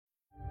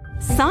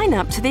Sign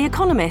up to The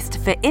Economist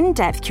for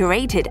in-depth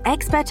curated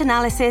expert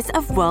analysis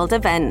of world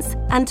events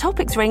and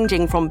topics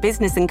ranging from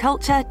business and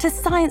culture to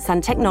science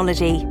and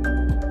technology.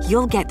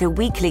 You'll get the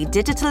weekly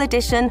digital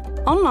edition,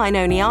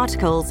 online-only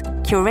articles,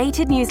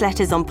 curated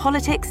newsletters on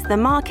politics, the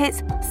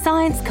markets,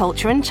 science,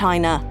 culture and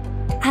China,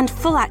 and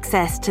full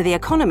access to The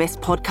Economist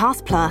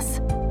Podcast Plus.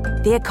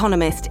 The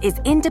Economist is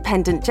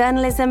independent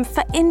journalism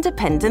for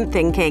independent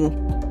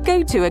thinking.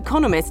 Go to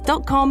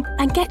economist.com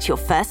and get your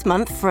first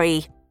month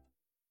free.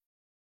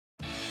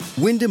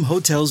 Wyndham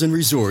Hotels and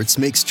Resorts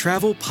makes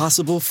travel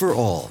possible for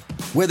all.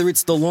 Whether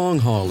it's the long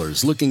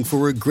haulers looking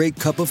for a great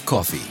cup of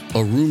coffee,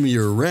 a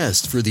roomier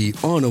rest for the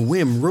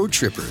on-a-whim road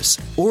trippers,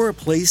 or a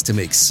place to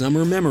make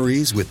summer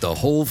memories with the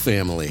whole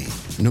family.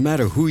 No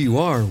matter who you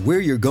are,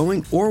 where you're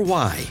going, or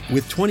why,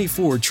 with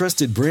 24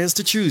 trusted brands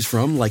to choose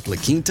from like La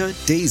Quinta,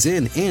 Days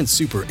Inn, and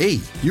Super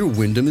 8, your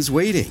Wyndham is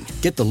waiting.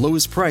 Get the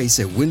lowest price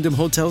at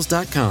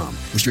wyndhamhotels.com.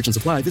 Restrictions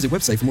apply. Visit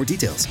website for more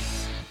details.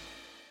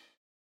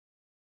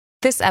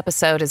 This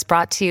episode is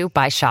brought to you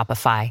by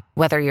Shopify.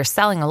 Whether you're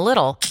selling a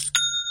little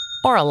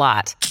or a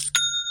lot,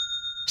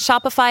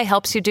 Shopify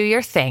helps you do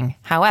your thing,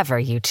 however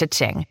you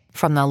cha-ching.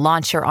 From the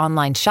launch your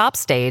online shop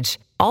stage,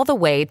 all the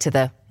way to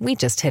the we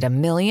just hit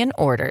 1 million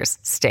orders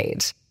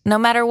stage. No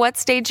matter what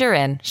stage you're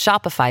in,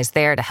 Shopify's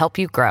there to help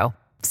you grow.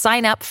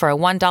 Sign up for a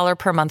 $1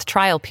 per month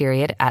trial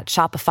period at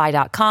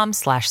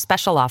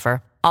shopify.com/special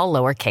offer, all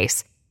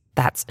lowercase.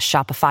 That's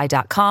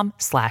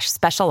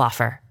shopify.com/special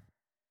offer.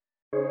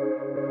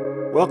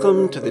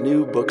 Welcome to the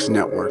New Books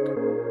Network.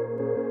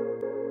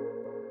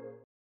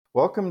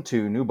 Welcome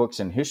to New Books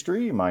in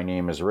History. My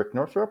name is Rick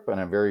Northrup, and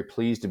I'm very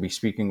pleased to be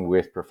speaking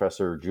with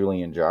Professor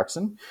Julian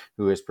Jackson,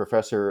 who is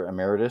Professor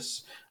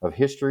Emeritus of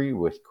History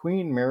with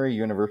Queen Mary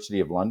University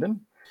of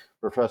London.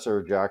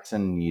 Professor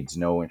Jackson needs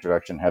no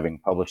introduction, having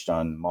published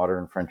on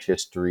modern French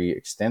history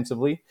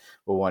extensively,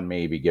 but one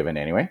may be given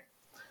anyway.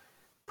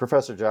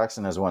 Professor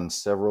Jackson has won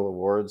several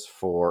awards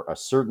for A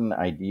Certain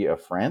Idea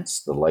of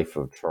France, The Life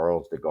of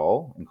Charles de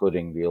Gaulle,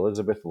 including the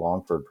Elizabeth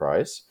Longford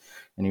Prize,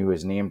 and he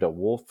was named a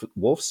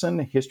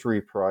Wolfson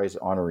History Prize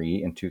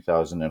honoree in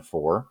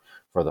 2004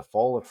 for The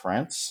Fall of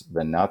France,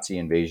 the Nazi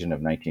Invasion of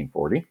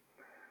 1940.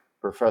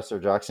 Professor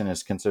Jackson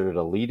is considered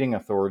a leading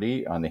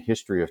authority on the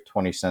history of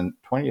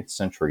 20th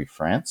century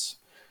France.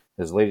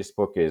 His latest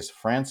book is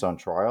France on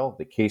Trial,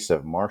 The Case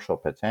of Marshal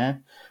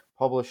Pétain,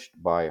 published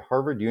by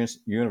Harvard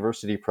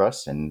University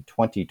Press in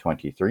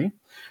 2023.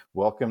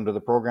 Welcome to the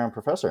program,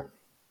 Professor.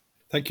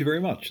 Thank you very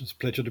much. It's a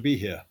pleasure to be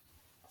here.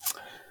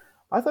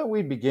 I thought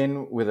we'd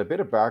begin with a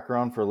bit of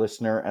background for a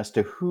listener as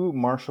to who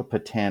Marshal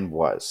Pétain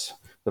was.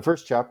 The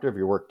first chapter of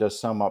your work does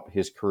sum up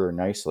his career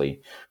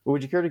nicely, but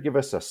would you care to give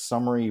us a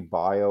summary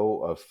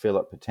bio of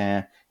Philippe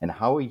Pétain and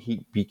how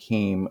he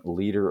became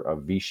leader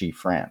of Vichy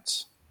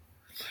France?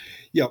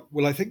 Yeah,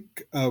 well, I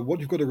think what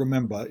you've got to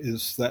remember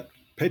is that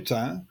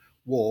Pétain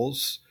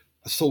was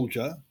a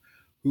soldier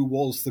who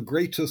was the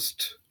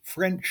greatest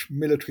French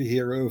military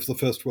hero of the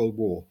First World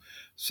War.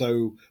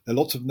 So there are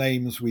lots of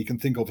names we can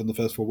think of in the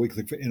First World War. We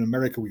can think in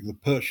America, we can think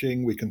of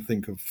Pershing, we can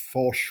think of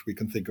Foch, we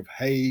can think of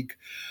Haig,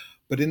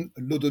 but in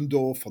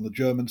Ludendorff on the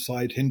German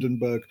side,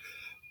 Hindenburg.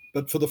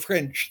 But for the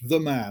French, the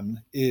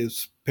man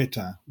is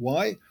Pétain.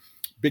 Why?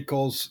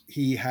 Because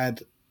he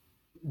had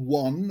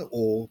won,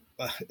 although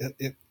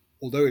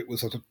it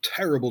was at a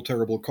terrible,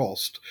 terrible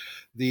cost,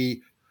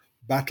 the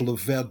Battle of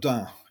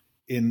Verdun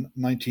in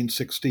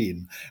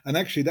 1916. And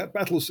actually that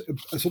battle's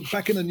sort of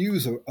back in the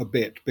news a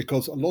bit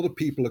because a lot of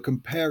people are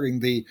comparing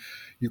the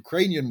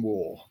Ukrainian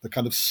war, the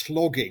kind of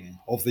slogging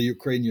of the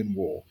Ukrainian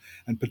war,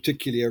 and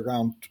particularly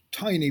around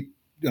tiny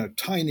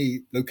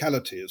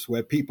localities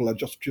where people are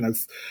just,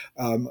 sort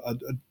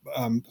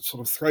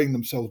of throwing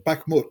themselves.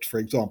 Bakhmut, for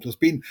example,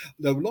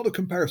 there are a lot of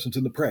comparisons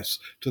in the press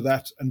to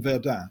that and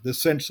Verdun, this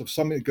sense of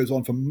something that goes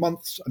on for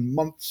months and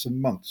months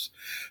and months.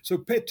 So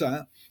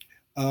Pétain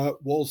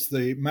was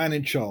the man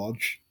in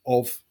charge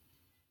of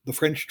the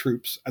French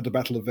troops at the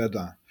Battle of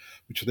Verdun,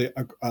 which is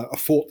a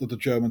fort that the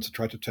Germans had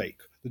tried to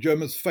take. The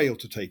Germans failed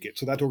to take it,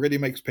 so that already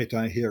makes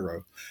Pétain a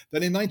hero.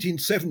 Then in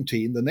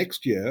 1917, the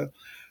next year,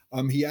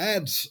 he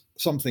adds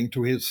something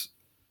to his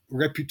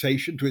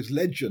reputation, to his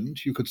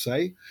legend, you could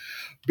say,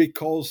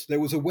 because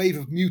there was a wave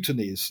of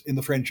mutinies in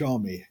the French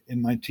army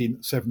in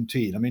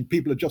 1917. I mean,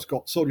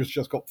 soldiers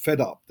just got fed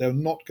up. They're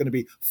not going to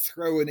be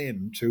thrown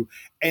into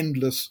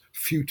endless,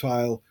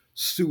 futile,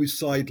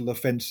 suicidal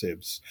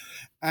offensives.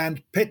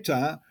 And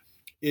Pétain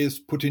is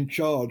put in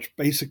charge,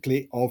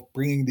 basically, of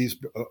bringing these,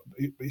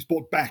 he's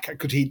brought back,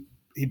 because he'd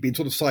been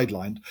sort of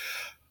sidelined,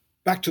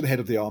 back to the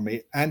head of the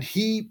army, and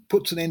he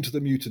puts an end to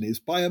the mutinies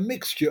by a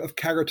mixture of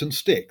carrot and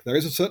stick. There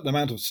is a certain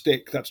amount of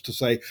stick, that's to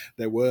say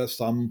there were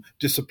some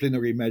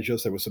disciplinary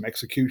measures, there were some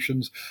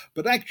executions,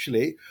 but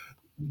actually,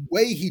 the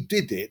way he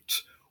did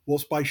it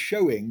was by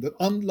showing that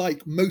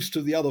unlike most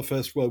of the other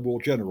First World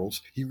War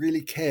generals, he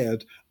really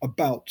cared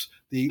about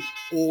the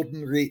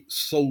ordinary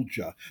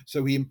soldier.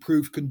 So he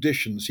improved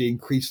conditions, he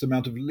increased the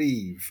amount of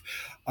leave,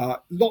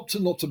 lots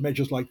and lots of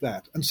measures like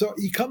that. And so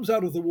he comes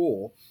out of the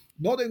war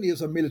not only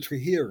as a military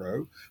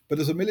hero, but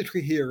as a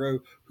military hero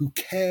who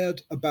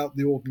cared about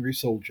the ordinary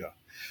soldier.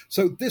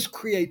 So this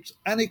creates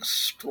an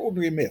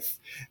extraordinary myth.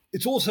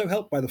 It's also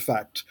helped by the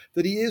fact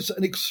that he is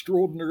an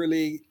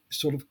extraordinarily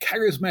sort of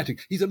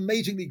charismatic. He's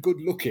amazingly good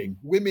looking.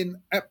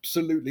 Women,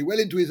 absolutely. Well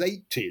into his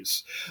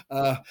 80s.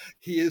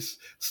 He is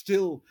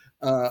still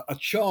a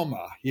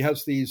charmer. He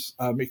has these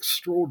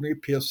extraordinary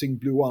piercing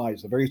blue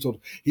eyes.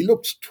 He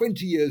looks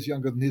 20 years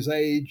younger than his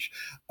age.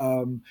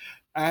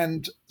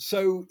 And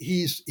so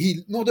he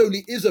not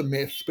only is a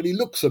myth, but he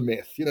looks a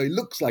myth. He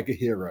looks like a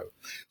hero.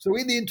 So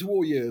in the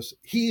interwar years,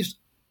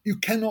 you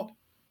cannot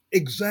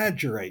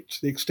exaggerate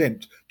the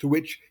extent to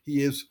which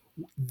he is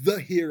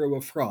the hero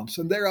of France.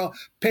 And there are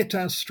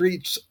Pétain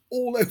streets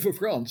all over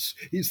France.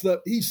 He's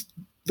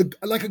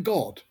like a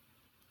god.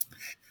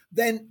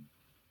 Then,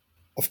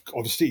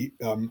 obviously,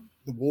 the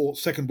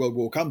Second World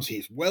War comes.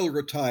 He's well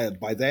retired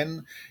by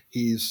then.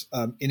 He's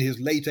in his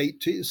late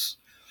 80s.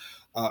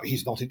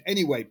 He's not in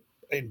any way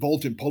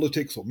involved in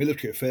politics or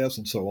military affairs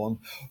and so on.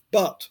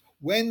 But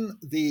when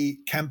the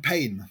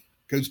campaign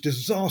goes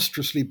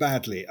disastrously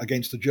badly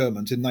against the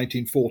Germans in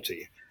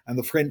 1940, and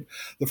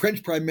the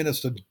French Prime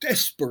Minister,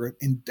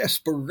 in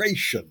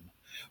desperation,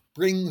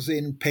 brings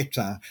in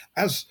Pétain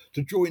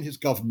to join his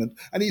government,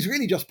 and he's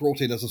really just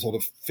brought in as a sort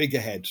of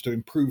figurehead to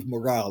improve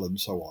morale and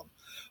so on.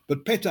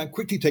 But Pétain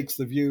quickly takes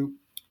the view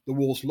the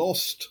war's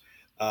lost,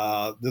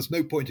 there's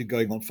no point in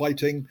going on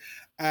fighting,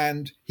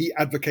 and he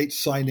advocates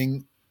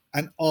signing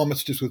an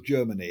armistice with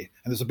Germany.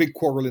 And there's a big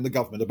quarrel in the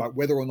government about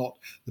whether or not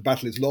the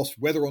battle is lost,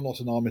 whether or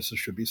not an armistice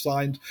should be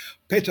signed.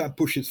 Pétain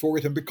pushes for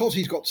it, and because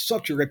he's got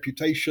such a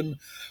reputation,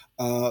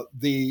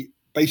 the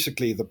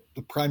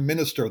Prime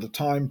Minister at the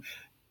time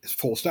is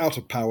forced out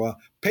of power.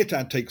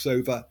 Pétain takes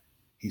over,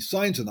 he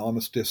signs an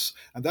armistice,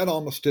 and that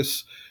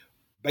armistice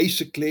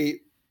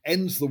basically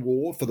ends the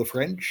war for the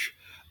French.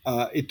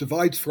 It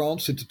divides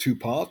France into two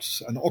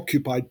parts, an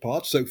occupied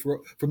part. So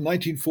from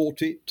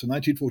 1940 to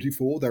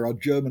 1944, there are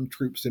German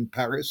troops in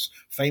Paris,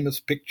 famous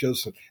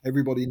pictures that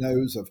everybody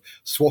knows of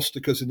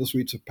swastikas in the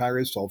streets of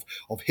Paris, of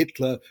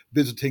Hitler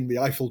visiting the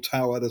Eiffel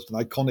Tower. There's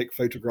an iconic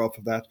photograph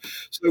of that.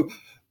 So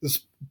this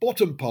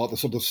bottom part,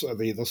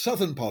 the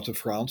southern part of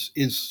France,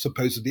 is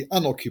supposedly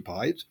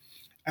unoccupied.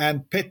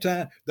 And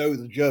Pétain, though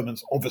the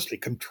Germans obviously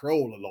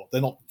control a lot, they're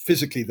not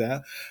physically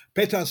there,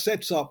 Pétain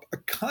sets up a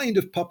kind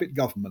of puppet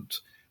government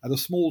at a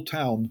small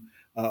town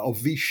of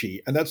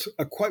Vichy. And that's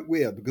quite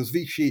weird because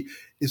Vichy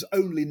is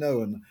only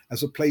known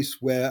as a place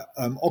where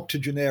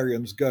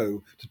octogenarians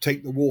go to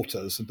take the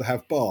waters and to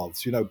have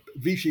baths.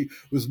 Vichy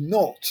was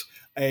not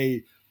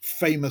a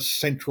famous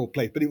central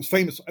place, but it was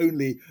famous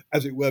only,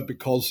 as it were,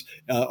 because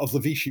of the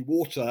Vichy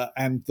water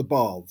and the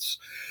baths.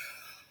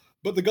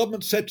 But the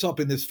government sets up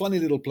in this funny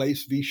little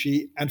place,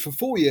 Vichy, and for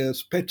 4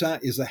 years, Pétain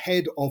is the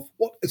head of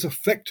what is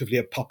effectively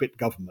a puppet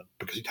government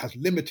because it has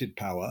limited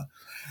power,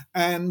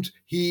 and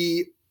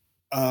he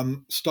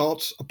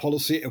starts a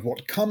policy of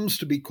what comes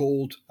to be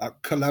called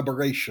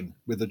collaboration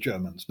with the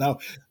Germans. Now,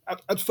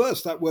 at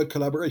first, that word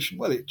collaboration,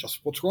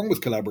 what's wrong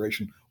with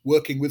collaboration?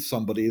 Working with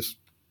somebody is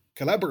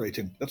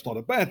collaborating. That's not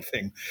a bad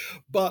thing.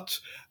 But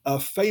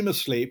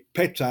famously,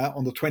 Pétain,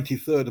 on the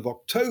 23rd of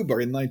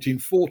October in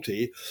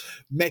 1940,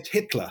 met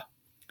Hitler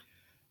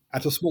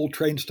at a small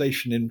train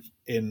station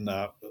in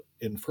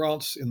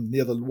France,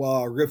 near the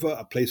Loire River,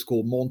 a place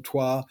called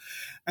Montoire.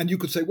 And you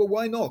could say, well,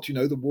 why not?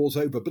 The war's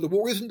over. But the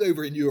war isn't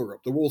over in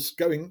Europe. The war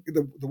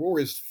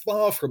is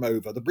far from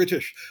over. The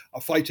British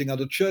are fighting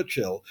under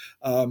Churchill.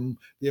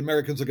 The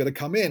Americans are going to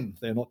come in.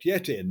 They're not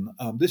yet in.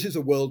 This is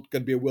going to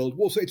be a world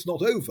war, so it's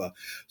not over.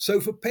 So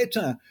for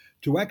Pétain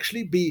to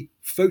actually be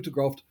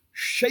photographed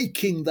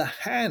shaking the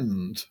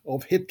hand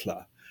of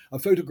Hitler, a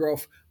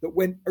photograph that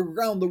went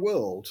around the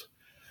world,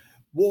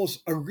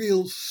 was a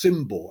real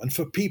symbol. And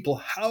for people,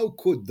 how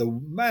could the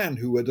man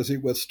who had, as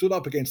it were, stood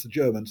up against the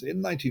Germans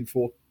in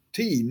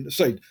 17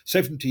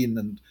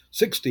 and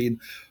 16,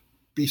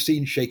 be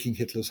seen shaking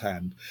Hitler's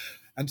hand?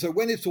 And so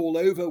when it's all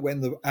over,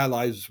 when the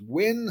Allies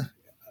win,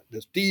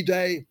 there's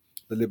D-Day,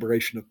 the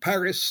liberation of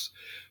Paris,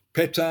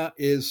 Pétain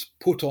is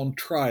put on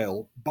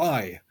trial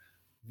by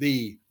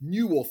the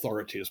new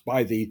authorities,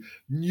 by the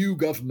new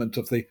government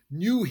of the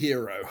new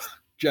hero,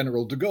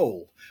 General de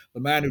Gaulle, the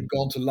man who'd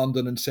gone to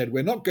London and said,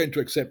 we're not going to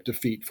accept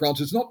defeat.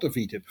 France is not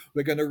defeated.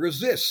 We're going to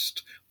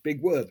resist.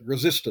 Big word,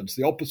 resistance,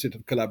 the opposite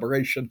of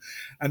collaboration.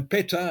 And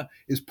Pétain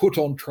is put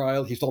on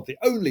trial. He's not the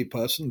only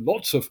person.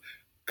 Lots of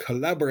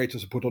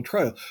collaborators are put on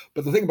trial.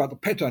 But the thing about the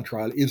Pétain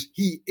trial is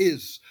he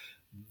is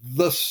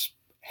the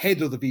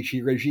head of the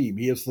Vichy regime.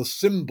 He is the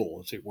symbol,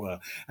 as it were.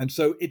 And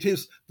so it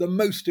is the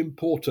most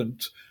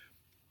important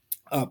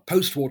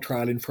post-war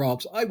trial in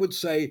France. I would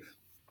say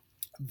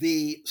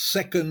the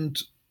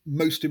second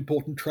most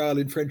important trial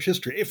in French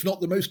history, if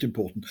not the most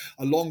important,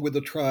 along with the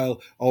trial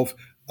of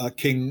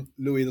King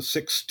Louis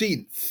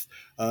XVI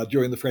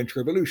during the French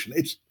Revolution.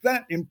 It's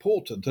that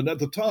important. And at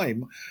the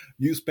time,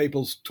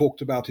 newspapers talked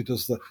about it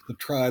as the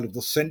trial of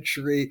the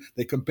century.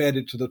 They compared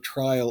it to the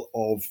trial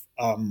of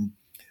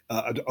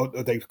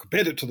They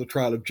compared it to the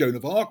trial of Joan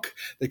of Arc.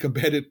 They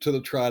compared it to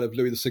the trial of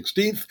Louis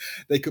XVI.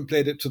 They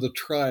compared it to the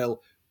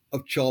trial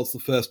of Charles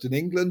I in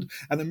England.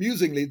 And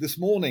amusingly, this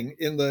morning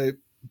in a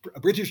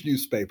British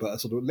newspaper, a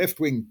sort of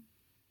left-wing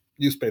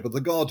newspaper,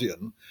 The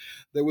Guardian,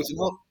 there was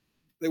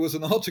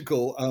an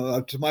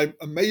article, to my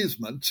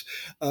amazement,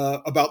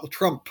 about the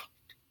Trump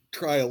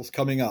trials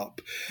coming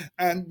up,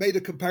 and made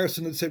a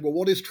comparison and said, well,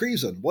 what is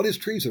treason? What is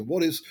treason?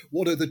 What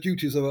are the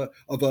duties of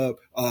a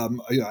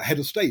head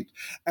of state?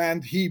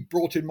 And he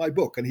brought in my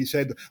book and he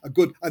said,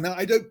 and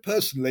I don't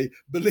personally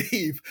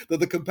believe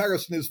that the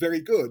comparison is very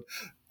good,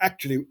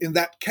 actually, in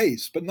that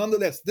case. But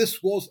nonetheless,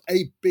 this was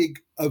a big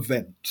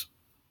event.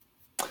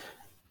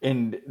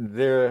 And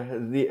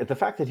the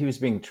fact that he was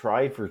being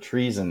tried for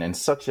treason and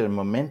such a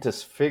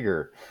momentous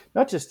figure,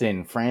 not just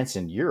in France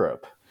and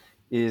Europe,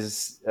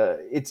 is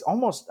it's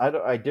almost,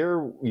 I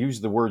dare use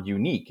the word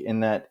unique,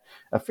 in that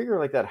a figure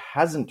like that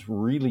hasn't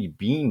really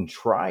been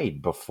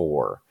tried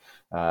before.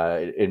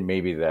 And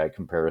maybe that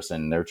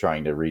comparison they're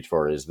trying to reach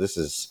for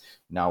is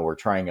now we're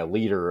trying a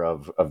leader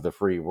of the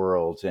free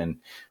world.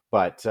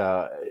 But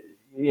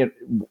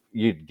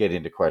you'd get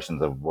into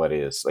questions of what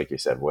is, like you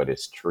said, what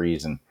is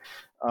treason.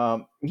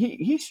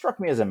 He struck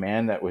me as a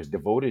man that was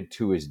devoted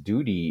to his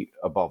duty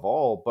above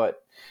all,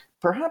 but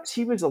perhaps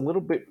he was a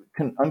little bit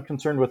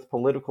unconcerned with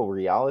political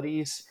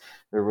realities.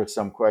 There was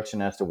some question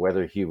as to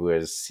whether he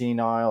was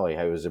senile, he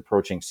was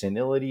approaching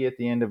senility at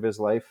the end of his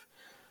life.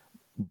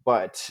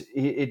 But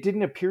it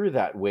didn't appear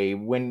that way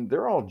when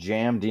they're all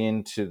jammed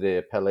into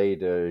the Palais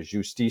de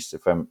Justice,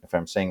 if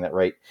I'm saying that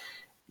right.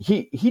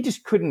 He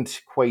just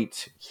couldn't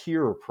quite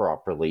hear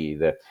properly.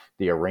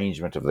 The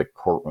arrangement of the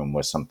courtroom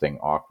was something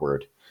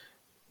awkward.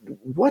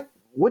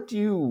 What do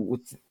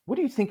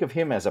you think of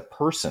him as a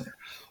person?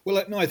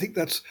 Well, no, I think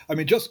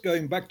just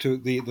going back to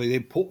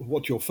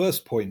what your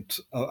first point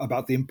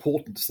about the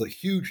importance, the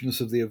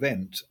hugeness of the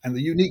event and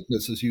the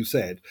uniqueness, as you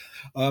said.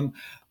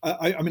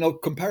 A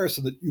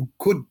comparison that you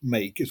could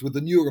make is with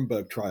the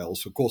Nuremberg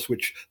trials, of course, where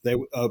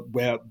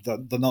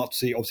the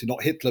Nazi, obviously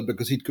not Hitler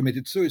because he'd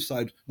committed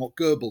suicide, not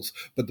Goebbels,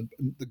 but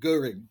the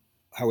Goering,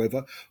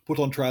 however, put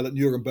on trial at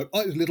Nuremberg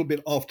a little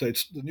bit after.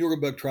 The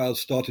Nuremberg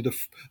trials started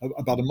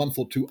about a month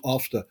or two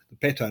after the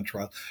Pétain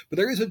trial. But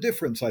there is a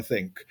difference, I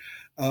think.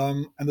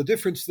 And the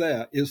difference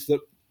there is that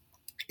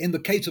in the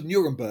case of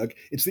Nuremberg,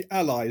 it's the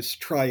Allies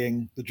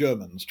trying the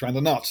Germans, trying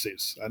the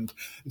Nazis, and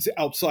it's the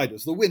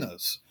outsiders, the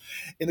winners.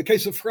 In the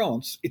case of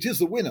France, it is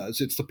the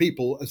winners, it's the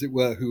people, as it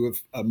were, who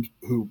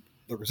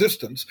the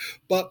resistance,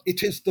 but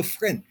it is the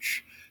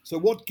French. So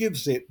what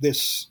gives it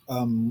this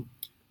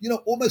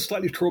almost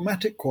slightly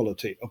traumatic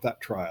quality of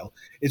that trial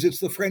is it's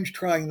the French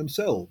trying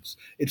themselves.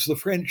 It's the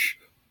French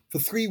for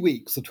 3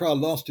 weeks. The trial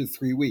lasted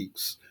 3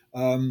 weeks,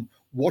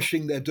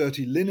 washing their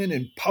dirty linen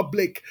in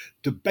public,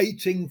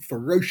 debating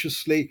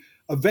ferociously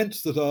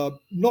events that are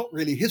not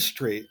really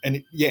history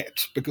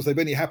yet because they've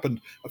only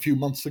happened a few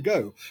months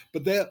ago.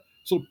 But they're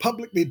sort of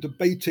publicly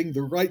debating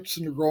the rights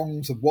and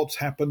wrongs of what's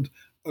happened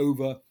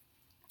over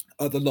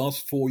the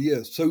last 4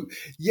 years. So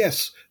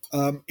yes,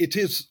 it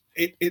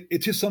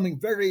is something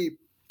very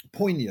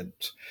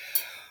poignant.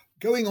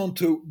 Going on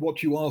to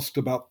what you asked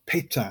about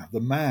Pétain, the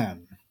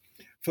man.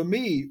 For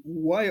me,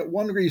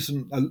 one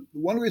reason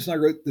I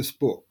wrote this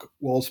book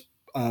was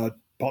partly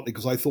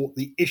because I thought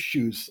the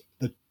issues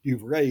that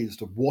you've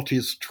raised of what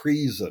is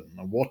treason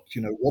and what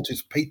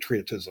is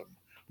patriotism,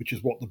 which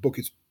is what the book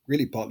is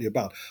really partly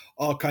about,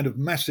 are kind of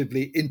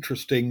massively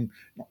interesting,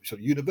 not sort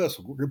of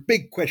universal,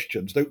 big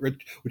questions,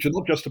 which are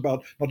not just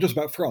about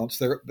France.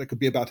 They could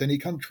be about any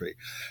country.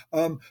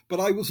 But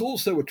I was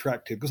also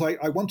attracted because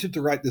I wanted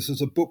to write this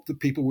as a book that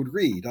people would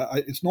read.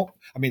 I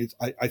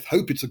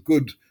hope it's a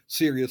good,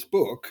 serious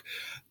book,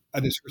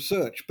 and it's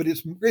research, but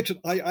it's written.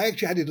 I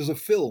actually had it as a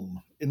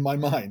film in my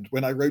mind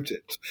when I wrote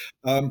it,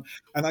 and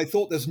I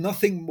thought there's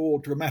nothing more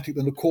dramatic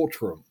than a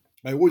courtroom.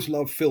 I always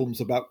love films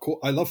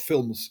I love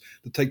films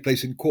that take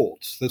place in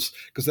courts.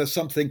 Because there's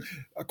something.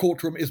 A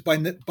courtroom is by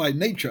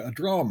nature a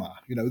drama.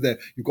 There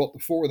you've got the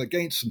for and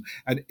against,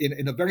 and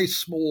in a very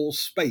small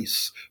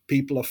space,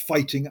 people are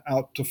fighting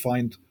out to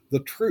find the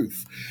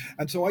truth.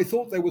 And so I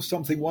thought there was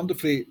something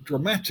wonderfully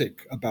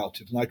dramatic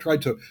about it, and I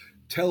tried to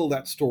tell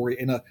that story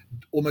in a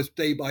almost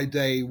day by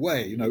day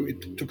way.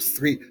 It took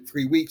three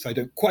weeks. I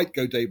don't quite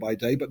go day by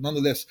day, but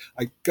nonetheless,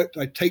 I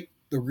take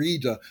the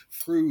reader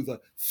through the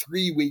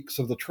 3 weeks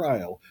of the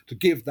trial to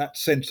give that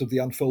sense of the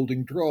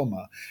unfolding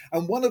drama.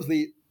 And one of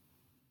the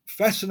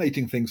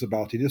fascinating things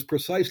about it is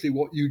precisely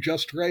what you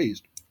just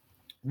raised.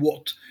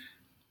 What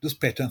does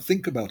Pétain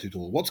think about it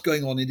all? What's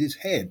going on in his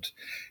head?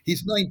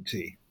 He's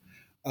 90.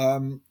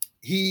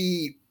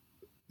 He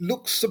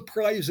looks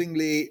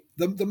surprisingly,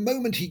 the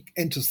moment he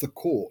enters the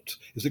court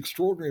is an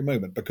extraordinary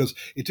moment because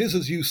it is,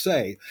 as you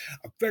say,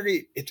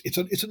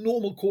 it's a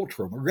normal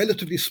courtroom,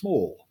 relatively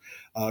small,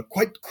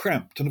 quite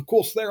cramped. And of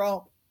course there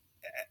are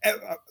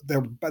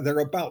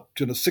about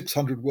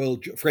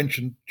 600 French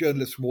and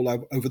journalists from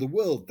all over the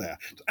world there.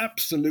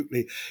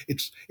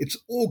 It's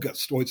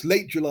August, or it's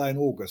late July and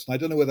August. And I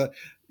don't know whether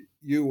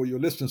you or your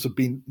listeners have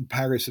been in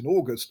Paris in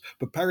August,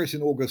 but Paris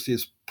in August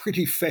is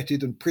pretty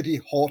fetid and pretty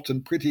hot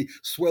and pretty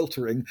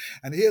sweltering.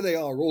 And here they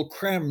are all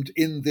crammed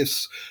in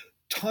this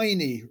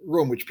tiny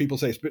room, which people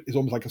say is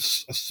almost like a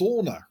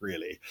sauna,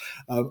 really.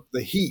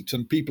 The heat,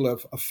 and people are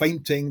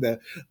fainting. They're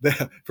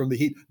from the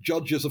heat.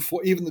 Judges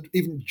are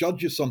even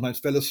judges sometimes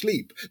fell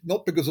asleep,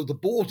 not because of the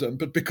boredom,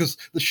 but because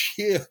the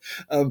sheer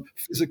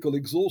physical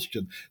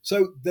exhaustion.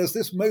 So there's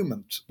this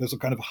moment. There's a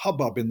kind of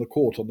hubbub in the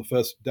court on the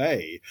first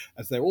day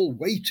as they're all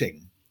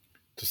waiting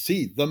to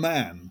see the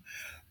man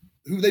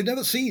who they've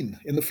never seen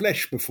in the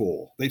flesh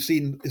before. They've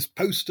seen his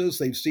posters,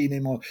 they've seen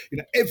him on,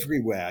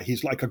 everywhere.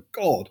 He's like a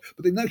god,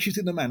 but they've now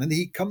seen the man, and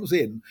he comes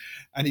in,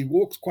 and he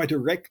walks quite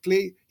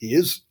erectly. He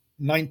is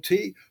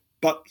 90,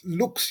 but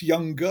looks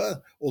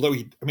younger. Although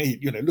he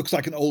looks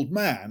like an old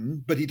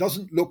man, but he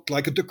doesn't look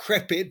like a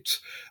decrepit.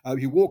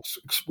 He walks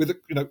with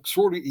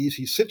extraordinary ease.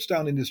 He sits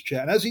down in his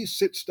chair, and as he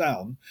sits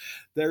down,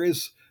 there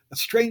is a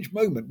strange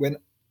moment when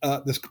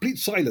there's complete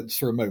silence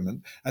for a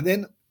moment, and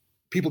then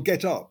people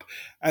get up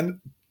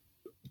and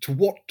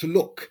to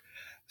look,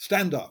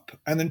 stand up.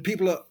 And then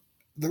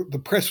the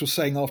press was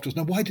saying afterwards,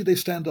 now, why did they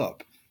stand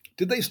up?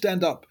 Did they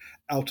stand up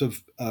out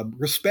of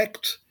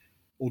respect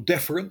or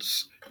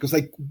deference? Because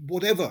they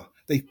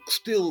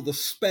still the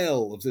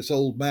spell of this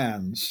old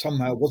man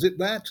somehow, was it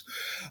that?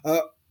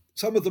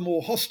 Some of the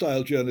more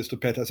hostile journalists to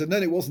Pétain said,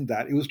 no, it wasn't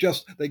that. It was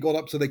just they got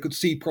up so they could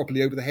see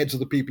properly over the heads of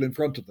the people in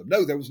front of them.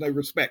 No, there was no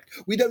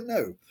respect. We don't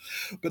know.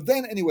 But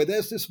then, anyway,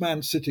 there's this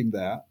man sitting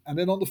there. And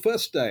then on the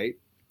first day,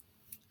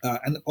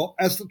 and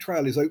as the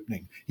trial is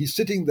opening, he's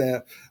sitting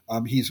there.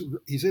 He's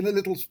in a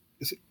little.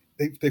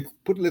 They've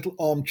put a little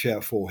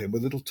armchair for him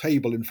with a little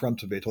table in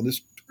front of it on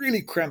this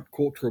really cramped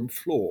courtroom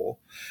floor,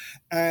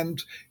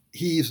 and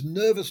he's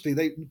nervously.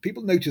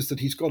 People notice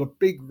that he's got a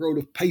big roll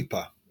of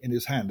paper in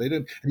his hand.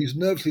 And he's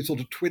nervously sort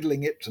of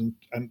twiddling it,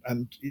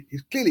 and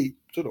he's clearly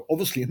sort of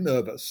obviously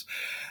nervous.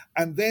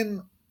 And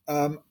then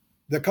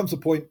there comes a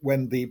point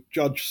when the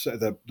judge,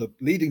 the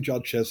leading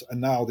judge says, and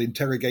now the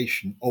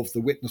interrogation of the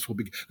witness will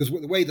begin. Because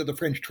the way that the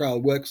French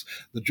trial works,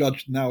 the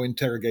judge now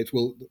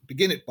will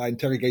begin it by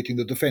interrogating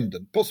the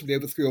defendant, possibly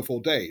over 3 or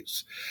 4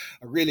 days.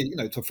 Really,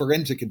 it's a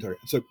forensic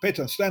interrogation. So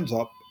Pétain stands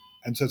up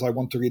and says, I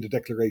want to read a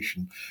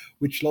declaration,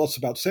 which lasts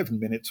about 7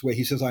 minutes, where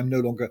he says, I'm no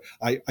longer,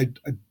 I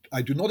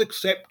do not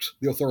accept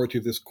the authority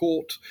of this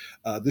court.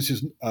 This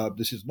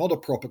is not a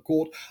proper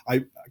court.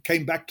 I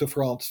came back to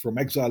France from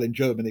exile in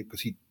Germany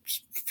because he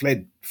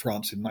fled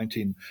France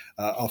in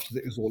after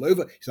it was all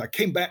over. He said, I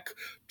came back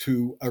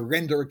to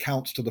render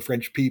accounts to the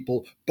French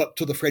people, but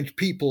to the French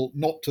people,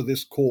 not to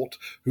this court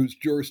whose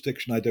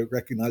jurisdiction I don't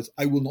recognize.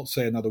 I will not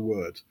say another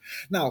word.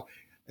 Now,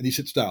 and he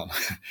sits down.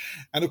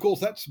 And of course,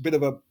 that's a bit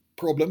of a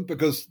problem,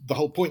 because the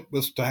whole point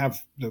was to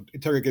have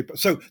interrogate.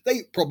 So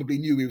they probably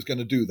knew he was going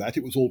to do that.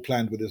 It was all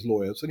planned with his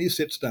lawyers. And he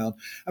sits down.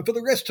 And for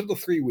the rest of the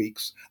 3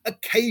 weeks,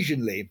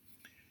 occasionally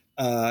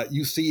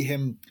you see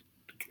him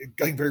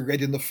going very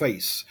red in the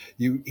face.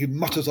 He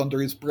mutters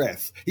under his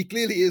breath. He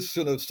clearly is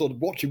sort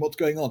of watching what's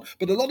going on.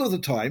 But a lot of the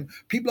time,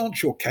 people aren't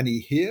sure. Can he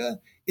hear?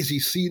 Is he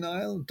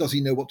senile? Does he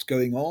know what's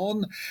going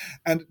on?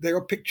 And there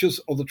are pictures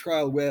of the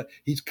trial where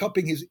he's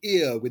cupping his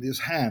ear with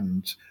his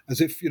hand, as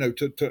if,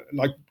 to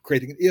like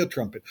creating an ear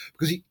trumpet,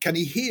 because can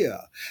he hear?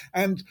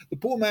 And the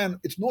poor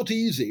man, it's not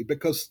easy,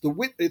 because the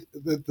way that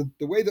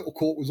the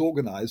court was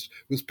organized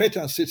was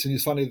Pétain sits in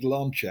his funny little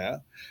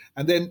armchair,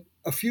 and then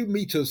a few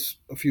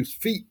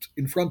feet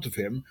in front of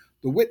him,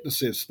 the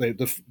witnesses,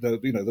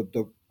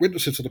 the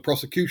witnesses of the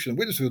prosecution,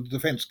 witnesses of the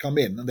defense come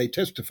in and they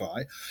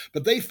testify,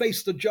 but they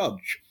face the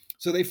judge.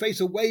 So they face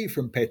away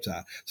from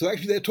Pétain. So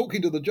actually they're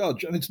talking to the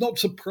judge, and it's not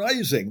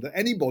surprising that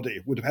anybody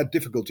would have had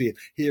difficulty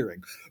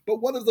hearing.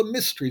 But one of the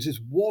mysteries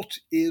is what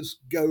is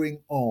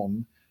going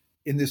on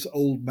in this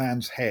old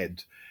man's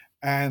head.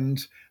 And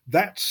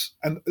that's,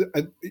 and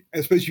I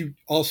suppose you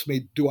asked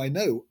me, do I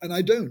know? And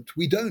I don't.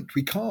 We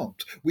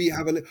can't. We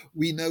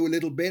know a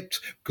little bit,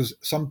 because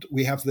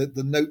we have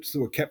the notes that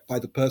were kept by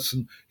the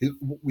person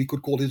we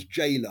could call his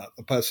jailer,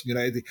 the person,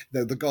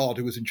 the guard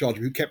who was in charge,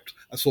 who kept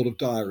a sort of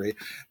diary.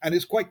 And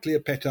it's quite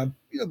clear Pétain,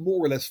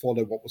 more or less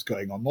followed what was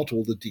going on, not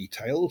all the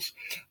details.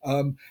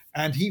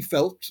 And he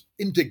felt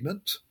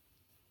indignant.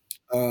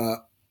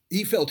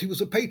 He felt he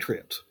was a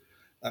patriot,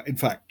 in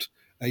fact.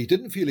 He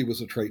didn't feel he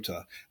was a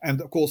traitor. And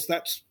of course,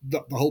 that's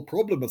the whole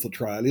problem of the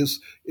trial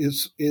is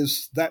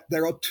that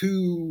there are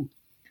two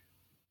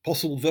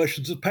possible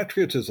versions of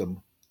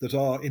patriotism that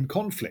are in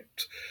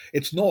conflict.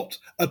 It's not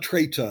a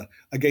traitor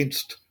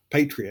against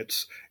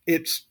patriots.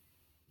 It's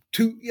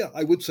two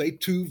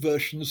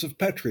versions of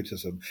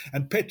patriotism.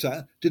 And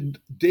Pétain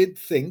did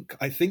think,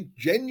 I think,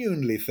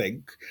 genuinely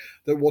think,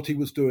 that what he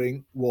was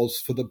doing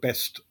was for the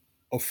best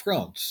of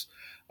France.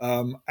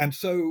 And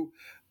so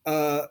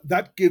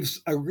that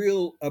gives a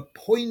real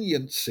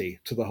poignancy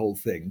to the whole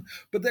thing.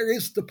 But there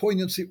is the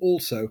poignancy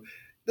also.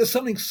 There's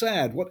something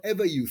sad,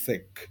 whatever you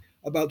think,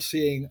 about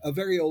seeing a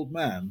very old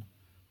man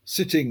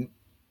sitting,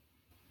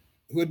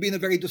 who had been a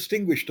very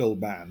distinguished old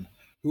man,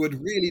 who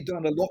had really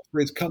done a lot for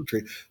his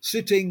country,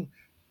 sitting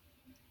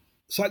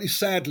slightly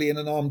sadly in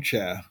an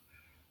armchair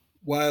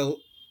while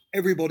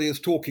everybody is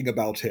talking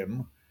about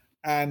him,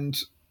 and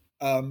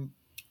um,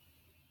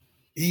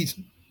 he's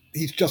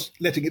just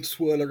letting it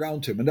swirl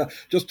around him. And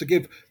just to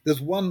give,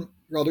 there's one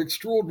rather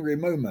extraordinary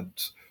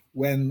moment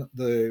when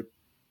the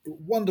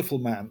wonderful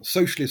man,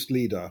 socialist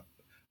leader,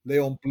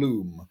 Leon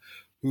Blum,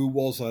 who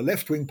was a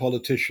left-wing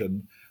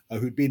politician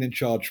who'd been in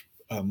charge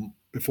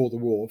before the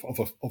war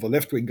of a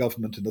left-wing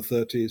government in the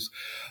 30s.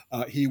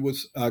 He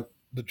was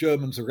the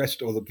Germans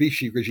arrested, or the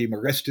Vichy regime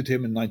arrested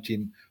him in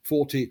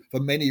 1940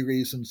 for many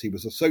reasons. He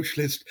was a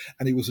socialist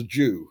and he was a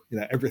Jew,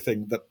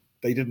 everything that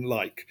they didn't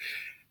like.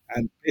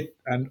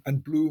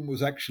 And Blum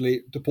was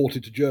actually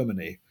deported to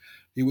Germany.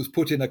 He was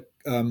put in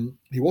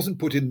he wasn't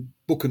put in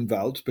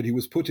Buchenwald, but he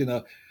was put in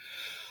a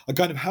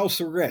kind of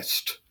house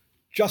arrest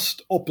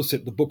just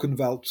opposite the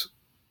Buchenwald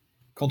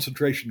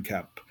concentration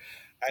camp.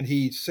 And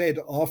he said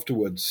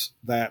afterwards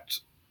that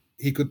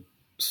he could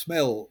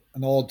smell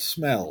an odd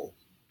smell.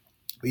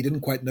 He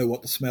didn't quite know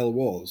what the smell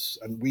was,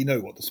 and we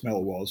know what the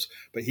smell was,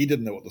 but he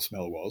didn't know what the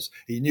smell was.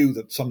 He knew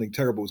that something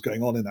terrible was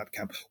going on in that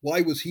camp. Why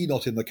was he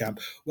not in the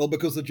camp? Well,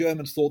 because the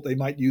Germans thought they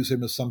might use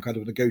him as some kind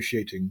of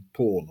negotiating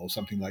pawn or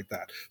something like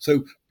that.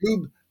 So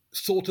Blum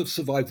sort of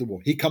survived the war.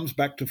 He comes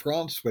back to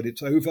France when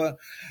it's over,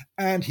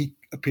 and he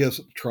appears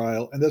at the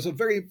trial. And there's a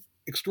very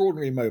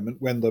extraordinary moment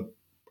when the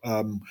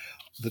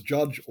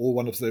judge or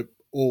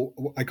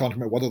I can't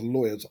remember, one of the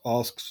lawyers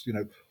asks,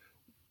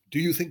 do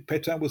you think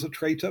Pétain was a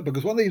traitor?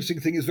 Because one of the interesting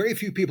things is very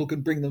few people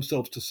can bring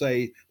themselves to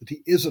say that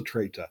he is a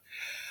traitor.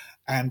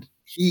 And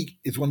he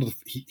is one of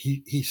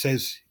he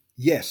says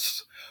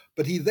yes.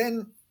 But he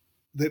then,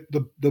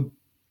 the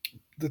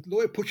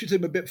lawyer pushes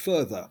him a bit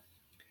further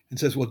and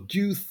says, well, do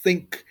you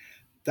think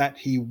that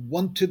he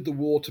wanted the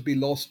war to be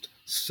lost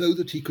so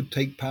that he could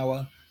take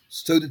power,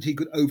 so that he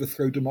could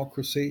overthrow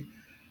democracy?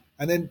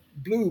 And then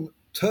Blum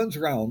turns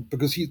around,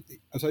 because he,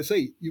 as I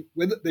say,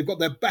 when they've got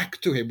their back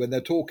to him when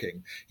they're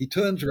talking, he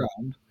turns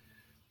around,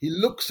 he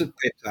looks at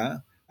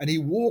Pétain, and he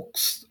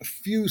walks a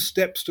few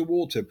steps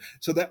towards him.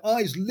 So their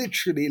eyes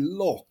literally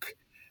lock.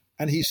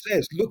 And he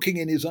says, looking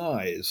in his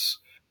eyes,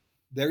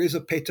 there is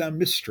a Pétain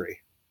mystery,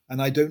 and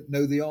I don't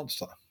know the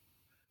answer,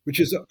 which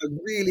is a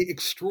really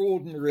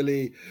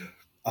extraordinarily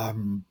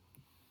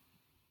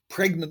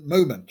pregnant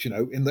moment,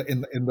 in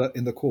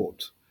the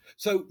court.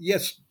 So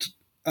yes,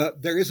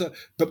 there is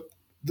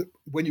but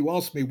when you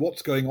ask me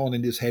what's going on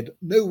in his head,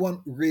 no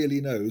one really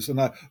knows.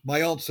 And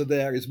my answer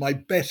there is my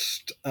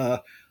best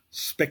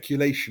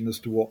speculation as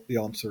to what the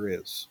answer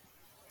is.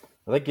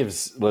 Well, that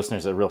gives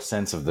listeners a real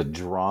sense of the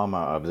drama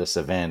of this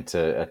event,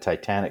 a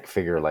titanic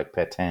figure like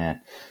Pétain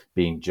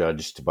being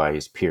judged by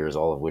his peers,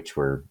 all of which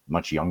were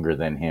much younger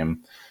than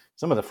him.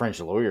 Some of the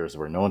French lawyers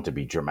were known to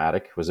be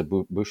dramatic. Was it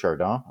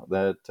Bouchardon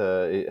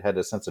that had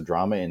a sense of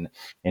drama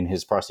in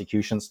his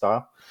prosecution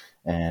style?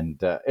 And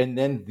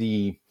then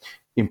the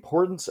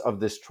importance of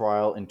this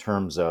trial in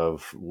terms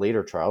of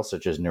later trials,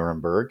 such as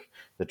Nuremberg,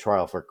 the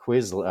trial for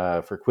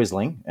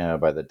Quisling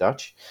by the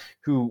Dutch,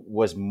 who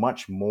was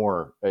much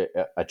more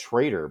a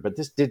traitor. But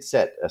this did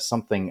set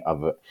something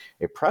of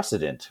a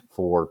precedent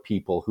for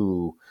people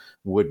who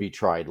would be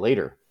tried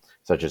later,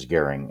 such as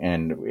Goering,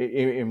 and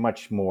in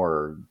much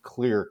more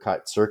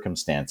clear-cut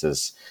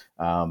circumstances.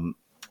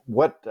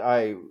 What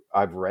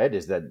I've read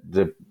is that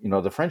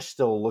the French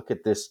still look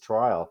at this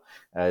trial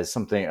as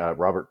something.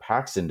 Robert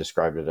Paxton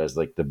described it as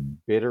like the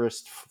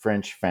bitterest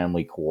French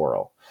family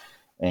quarrel,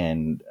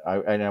 and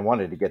I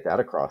wanted to get that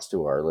across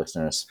to our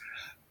listeners.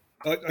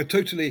 I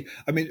totally.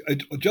 I mean,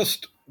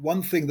 just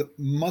one thing that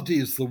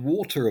muddies the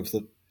waters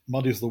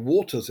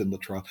in the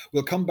trial.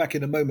 We'll come back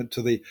in a moment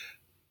to the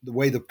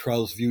way the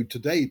trial's viewed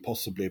today,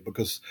 possibly,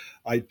 because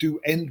I do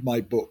end my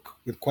book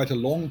with quite a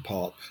long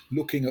part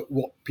looking at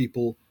what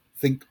people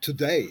think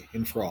today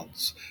in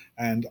France.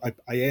 And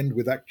I end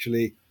with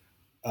actually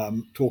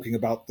talking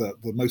about the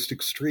most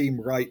extreme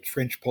right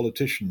French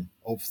politician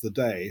of the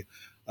day,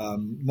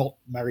 not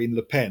Marine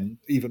Le Pen,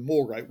 even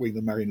more right-wing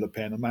than Marine Le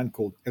Pen, a man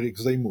called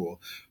Éric Zemmour,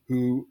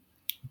 who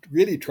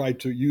really tried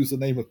to use the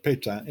name of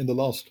Pétain in the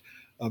last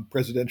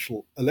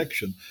presidential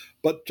election.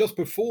 But just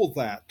before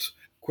that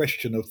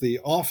question of the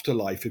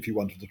afterlife, if you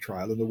wanted the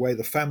trial, and the way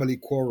the family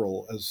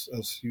quarrel,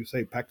 as you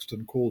say,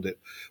 Paxton called it,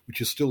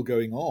 which is still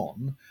going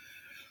on,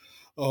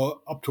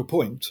 up to a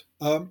point,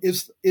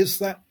 is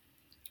that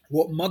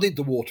what muddied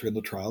the water in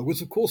the trial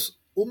was, of course,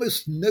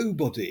 almost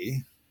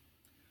nobody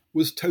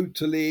was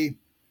totally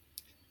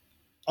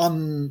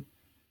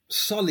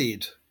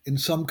unsullied in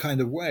some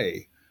kind of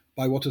way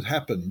by what had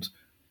happened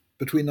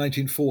between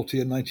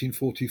 1940 and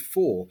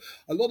 1944.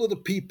 A lot of the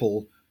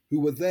people who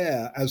were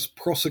there as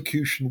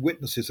prosecution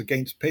witnesses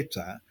against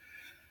Pétain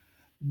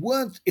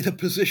weren't in a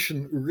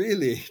position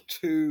really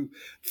to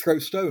throw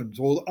stones,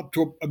 or up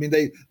to, I mean,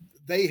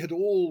 they had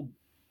all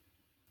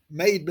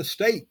made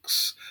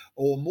mistakes,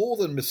 or more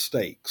than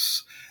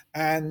mistakes.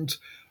 And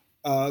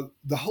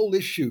the whole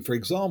issue, for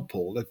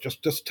example,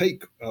 just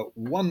take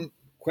one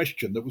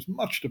question that was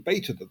much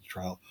debated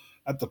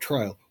at the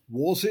trial.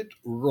 Was it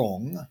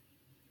wrong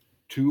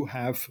to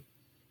have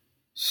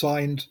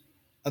signed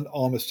an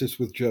armistice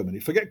with Germany?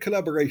 Forget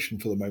collaboration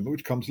for the moment,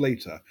 which comes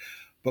later.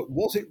 But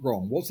was it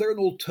wrong? Was there an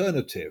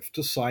alternative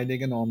to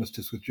signing an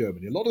armistice with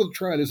Germany? A lot of the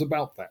trial is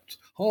about that.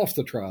 Half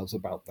the trial is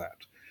about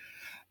that.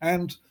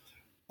 And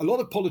a lot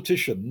of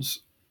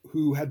politicians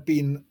who had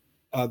been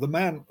the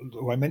man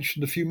who I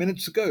mentioned a few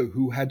minutes ago,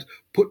 who had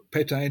put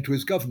Pétain into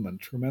his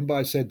government. Remember,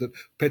 I said that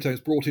Pétain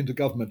is brought into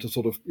government to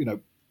sort of,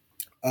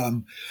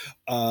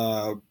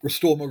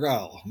 restore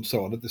morale and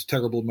so on at this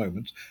terrible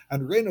moment.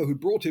 And Reynaud, who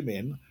brought him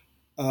in,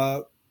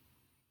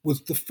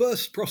 was the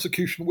first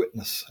prosecution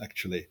witness,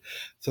 actually.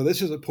 So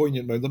this is a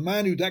poignant moment. The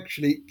man who'd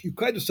actually, you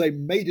kind of say,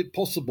 made it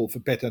possible for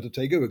Pétain to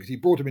take over, because he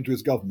brought him into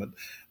his government,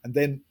 and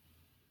then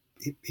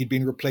he'd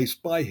been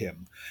replaced by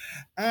him.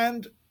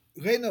 And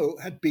Reynaud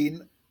had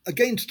been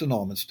against an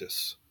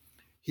armistice.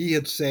 He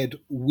had said,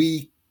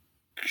 we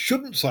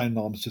shouldn't sign an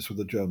armistice with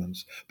the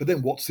Germans. But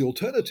then what's the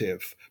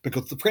alternative?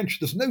 Because the French,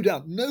 there's no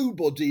doubt,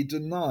 nobody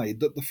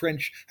denied that the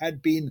French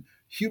had been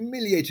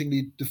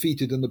humiliatingly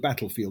defeated in the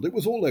battlefield. It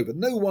was all over.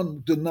 No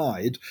one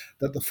denied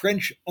that the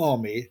French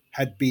army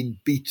had been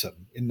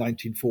beaten in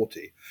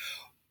 1940.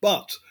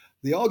 But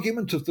the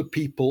argument of the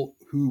people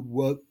who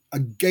were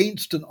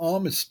against an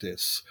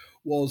armistice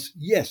was,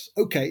 yes,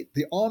 okay,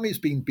 the army's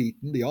been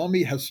beaten, the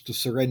army has to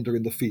surrender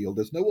in the field,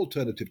 there's no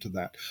alternative to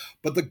that.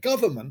 But the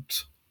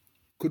government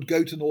could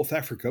go to North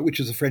Africa, which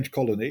is a French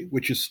colony,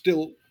 which is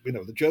still,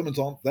 the Germans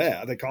aren't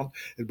there. They can't,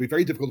 it'd be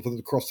very difficult for them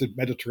to cross the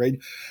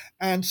Mediterranean,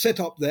 and set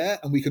up there,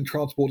 and we can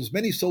transport as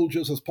many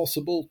soldiers as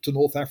possible to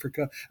North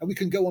Africa, and we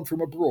can go on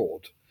from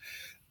abroad.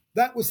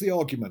 That was the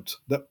argument,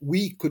 that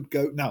we could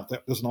go. Now,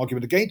 there's an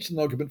argument against and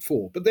an argument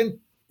for, but then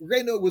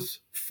Reynaud was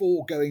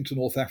for going to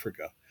North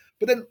Africa.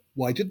 But then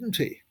why didn't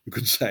he, you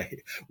could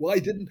say? Why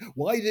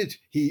did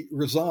he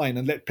resign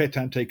and let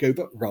Pétain take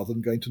over rather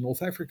than going to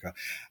North Africa?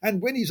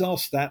 And when he's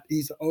asked that,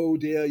 he's, oh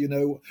dear,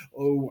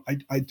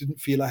 I didn't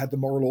feel I had the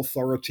moral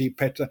authority,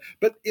 Pétain.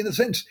 But in a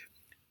sense,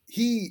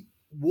 he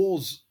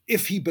was,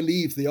 if he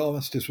believed the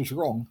armistice was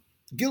wrong,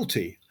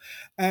 guilty.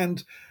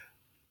 And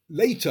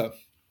later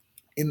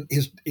in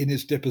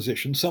his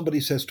deposition,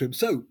 somebody says to him,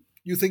 so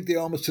you think the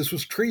armistice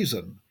was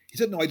treason? He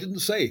said, no, I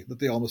didn't say that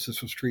the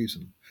armistice was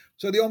treason.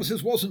 So the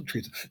armistice wasn't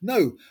treason.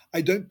 No,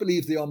 I don't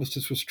believe the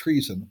armistice was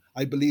treason.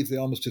 I believe the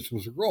armistice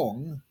was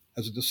wrong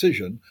as a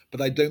decision,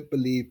 but I don't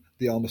believe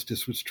the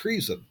armistice was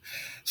treason.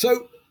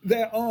 So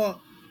there are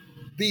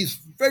these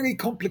very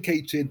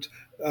complicated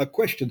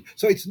questions.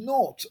 So it's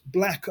not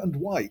black and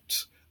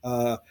white.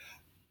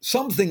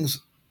 Some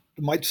things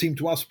might seem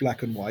to us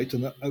black and white,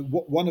 and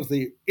one of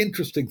the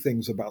interesting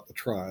things about the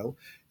trial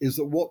is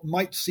that what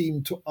might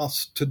seem to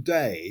us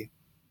today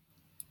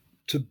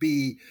to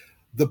be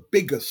the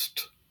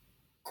biggest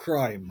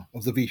crime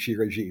of the Vichy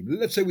regime.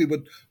 Let's say we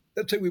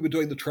were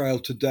doing the trial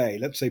today.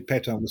 Let's say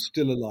Pétain was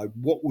still alive.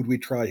 What would we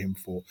try him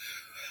for?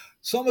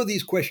 Some of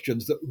these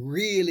questions that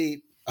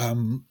really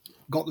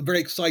got them very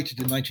excited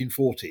in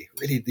 1940,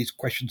 really these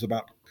questions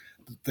about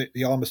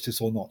the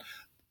armistice or not.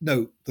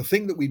 No, the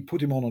thing that we'd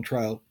put him on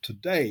trial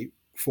today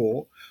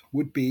for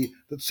would be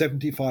that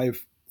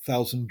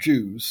 75,000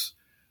 Jews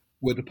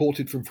were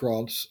deported from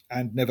France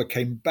and never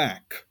came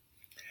back.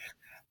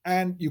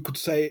 And you could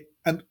say,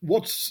 and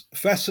what's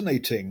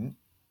fascinating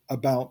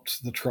about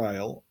the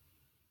trial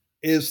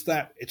is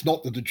that it's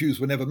not that the Jews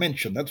were never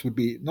mentioned. That would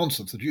be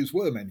nonsense. The Jews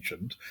were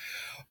mentioned.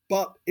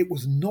 But it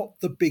was not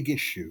the big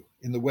issue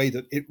in the way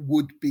that it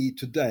would be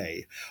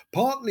today.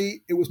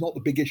 Partly it was not the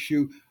big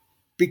issue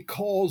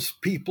because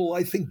people,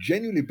 I think,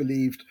 genuinely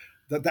believed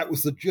that that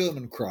was the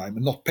German crime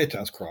and not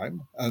Pétain's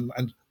crime.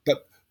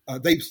 But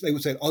they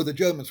would say, oh, the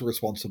Germans were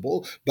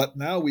responsible. But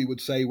now we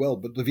would say, well,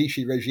 but the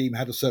Vichy regime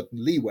had a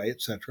certain leeway,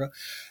 etc.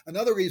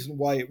 Another reason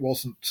why it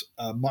wasn't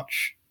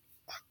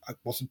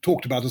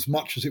talked about as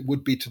much as it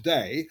would be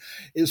today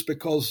is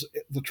because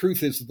the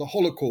truth is that the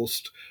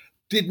Holocaust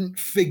didn't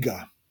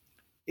figure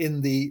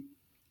in the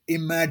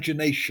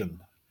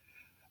imagination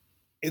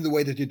in the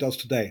way that it does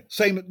today.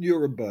 Same at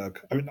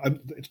Nuremberg. I mean,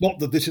 it's not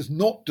that this is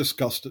not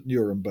discussed at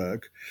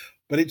Nuremberg,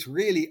 but it's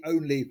really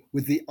only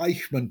with the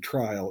Eichmann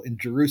trial in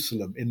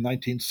Jerusalem in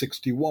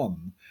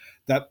 1961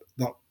 that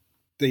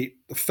the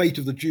fate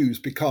of the Jews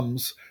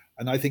becomes,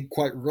 and I think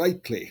quite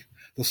rightly,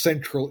 the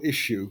central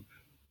issue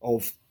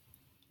of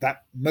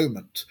that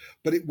moment.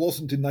 But it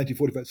wasn't in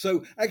 1945.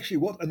 So actually,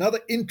 what another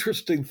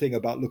interesting thing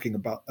about looking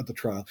at the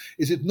trial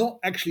is it's not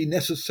actually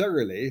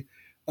necessarily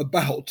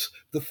about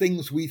the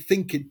things we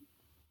think it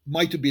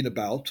might have been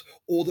about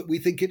or that we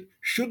think it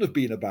should have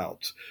been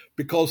about,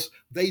 because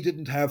they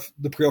didn't have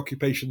the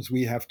preoccupations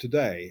we have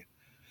today.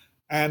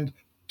 And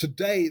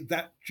today,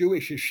 that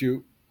Jewish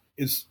issue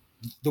is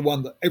the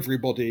one that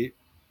everybody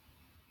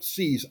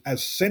sees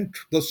as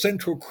the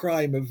central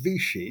crime of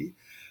Vichy.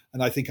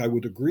 And I think I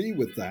would agree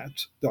with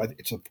that, though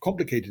it's a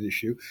complicated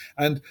issue.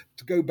 And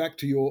to go back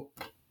to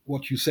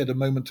what you said a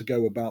moment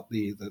ago about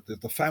the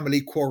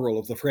family quarrel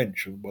of the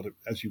French,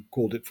 as you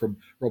called it from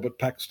Robert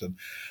Paxton,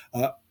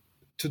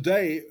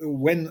 today,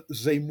 when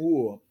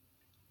Zemmour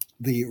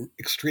the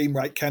extreme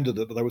right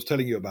candidate that I was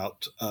telling you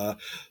about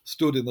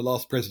stood in the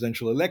last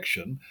presidential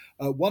election,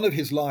 one of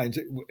his lines,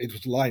 it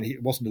was a line,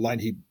 it wasn't a line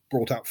he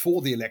brought out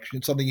for the election,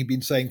 it's something he'd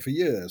been saying for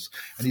years.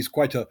 And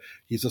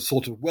he's a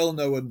sort of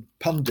well-known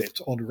pundit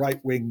on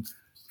right-wing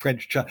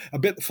French channel. A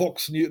bit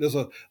Fox News, there's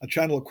a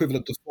channel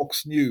equivalent to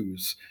Fox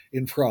News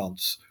in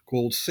France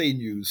called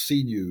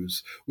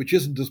CNews, which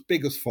isn't as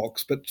big as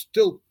Fox, but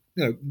still,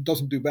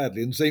 doesn't do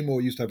badly. And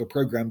Zemmour used to have a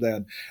program there,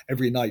 and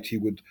every night he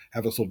would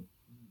have a sort of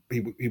he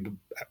would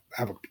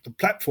have a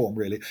platform,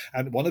 really.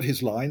 And one of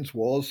his lines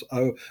was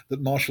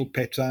that Marshal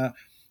Pétain,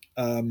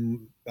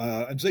 and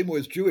Zemmour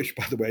is Jewish,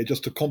 by the way,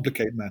 just to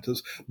complicate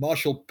matters.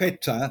 Marshal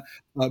Pétain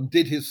and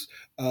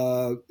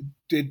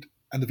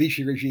the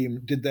Vichy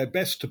regime did their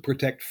best to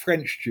protect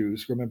French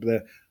Jews.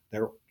 Remember,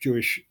 they're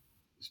Jewish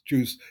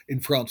Jews in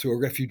France who are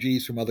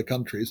refugees from other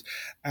countries,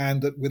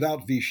 and that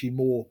without Vichy,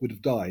 more would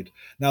have died.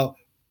 Now,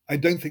 I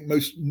don't think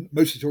most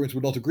historians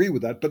would not agree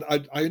with that, but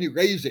I only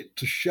raise it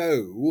to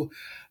show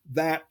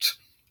that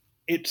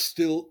it's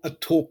still a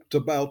talked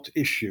about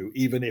issue,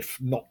 even if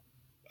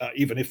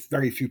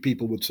very few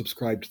people would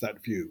subscribe to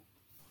that view.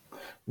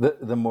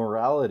 The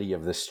morality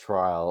of this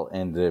trial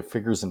and the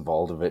figures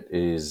involved of it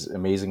is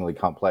amazingly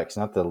complex,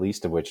 not the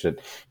least of which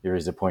that there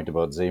is a point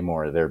about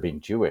Zemmour there being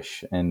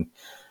Jewish. And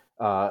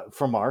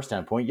from our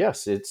standpoint,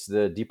 yes, it's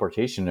the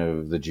deportation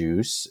of the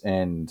Jews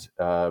and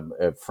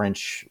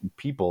French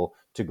people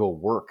to go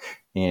work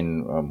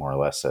in more or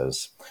less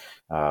as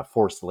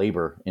forced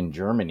labor in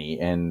Germany,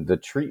 and the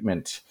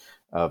treatment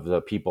of the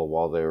people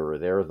while they were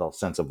there, the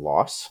sense of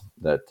loss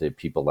that the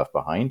people left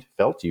behind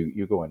felt.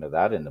 You go into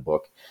that in the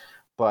book.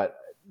 But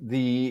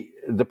the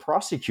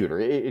prosecutor,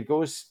 it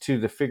goes to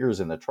the figures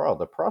in the trial.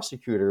 The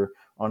prosecutor,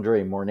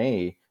 André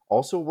Mornay,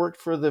 also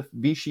worked for the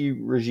Vichy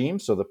regime.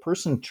 So the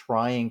person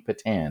trying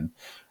Pétain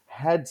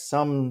had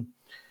some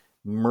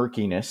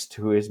murkiness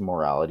to his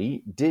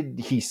morality. Did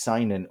he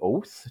sign an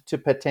oath to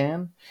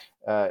Pétain?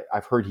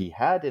 I've heard he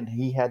had, and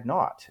he had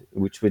not,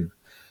 which would,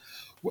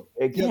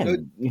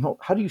 again,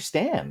 how do you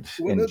stand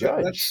and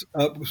judge?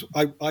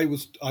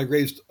 I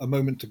raised a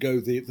moment ago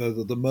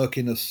the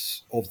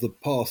murkiness of the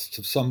past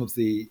of some of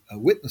the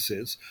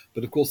witnesses,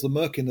 but of course the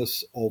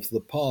murkiness of the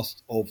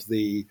past of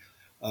the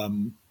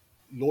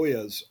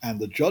lawyers and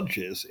the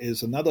judges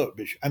is another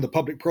issue, and the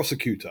public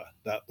prosecutor,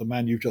 that the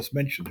man you just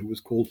mentioned, who was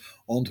called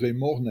André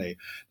Mornay.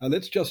 Now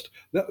let's just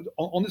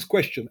on this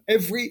question,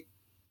 every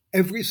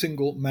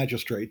single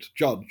magistrate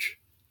judge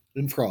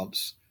in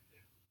France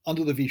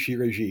under the Vichy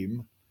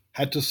regime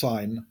had to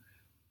sign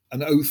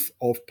an oath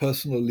of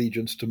personal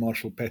allegiance to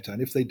Marshal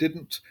Pétain. If they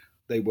didn't,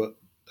 they were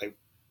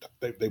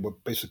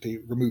basically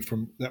removed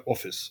from their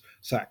office,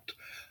 sacked.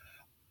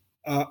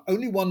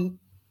 Only one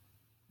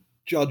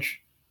judge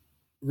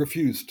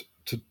refused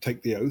to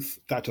take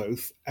that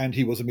oath, and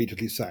he was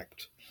immediately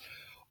sacked.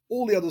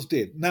 All the others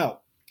did.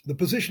 Now, the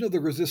position of the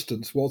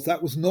resistance was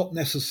that was not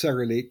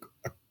necessarily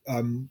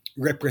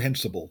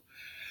reprehensible,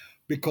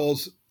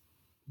 because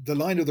the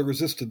line of the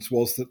resistance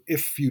was that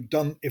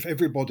if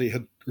everybody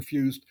had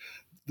refused,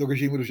 the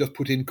regime would have just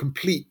put in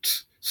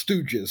complete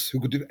stooges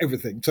who could do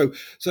everything. So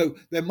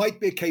there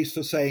might be a case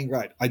for saying,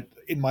 right,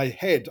 in my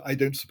head, I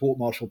don't support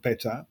Marshal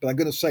Pétain, but I'm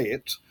going to say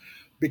it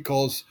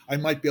because I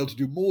might be able to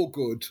do more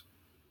good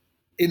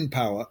in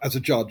power as a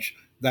judge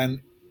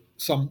than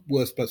some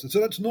worse person. So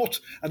that's not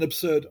an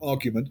absurd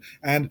argument.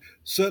 And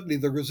certainly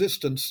the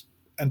resistance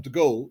and de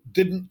Gaulle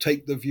didn't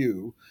take the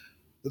view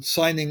that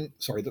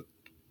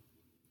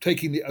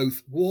taking the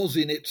oath was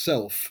in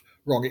itself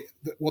wrong.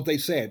 What they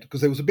said,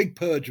 because there was a big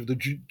purge of the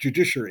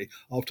judiciary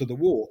after the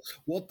war,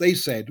 what they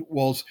said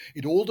was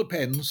it all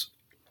depends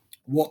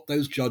what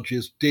those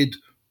judges did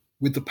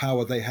with the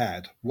power they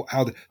had.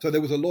 So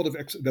there was a lot of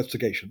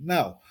investigation.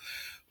 Now,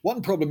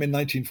 one problem in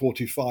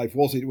 1945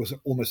 was it was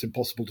almost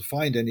impossible to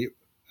find any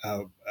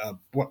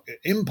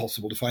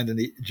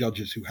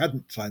judges who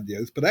hadn't signed the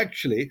oath. But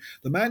actually,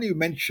 the man you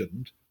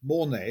mentioned,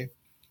 Mornay,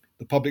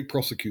 the public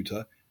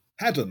prosecutor,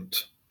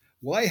 hadn't.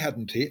 Why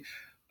hadn't he?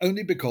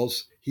 Only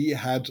because he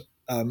had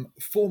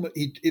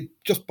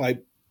just by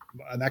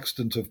an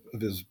accident of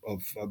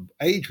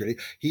age, really,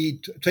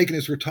 he'd taken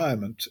his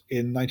retirement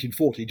in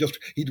 1940.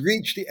 He'd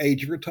reached the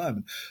age of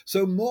retirement.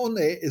 So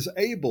Mornay is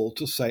able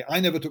to say, I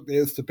never took the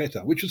oath to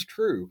Pétain, which is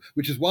true,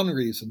 which is one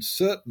reason,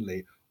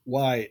 certainly,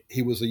 why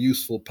he was a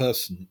useful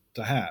person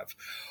to have.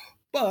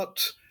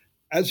 But,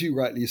 as you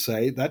rightly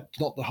say, that's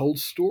not the whole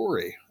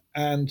story.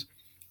 And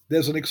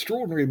there's an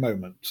extraordinary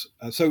moment.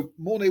 So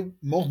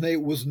Mornay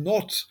was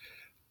not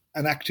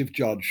an active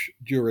judge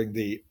during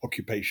the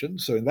occupation.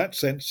 So in that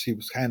sense,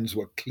 his hands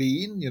were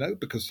clean,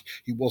 because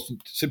he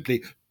wasn't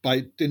simply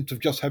by dint of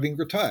just having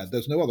retired.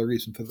 There's no other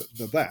reason for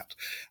that.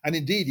 And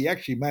indeed, he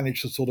actually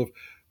managed to sort of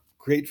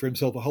create for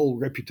himself a whole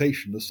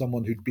reputation as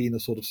someone who'd been a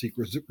sort of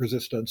secret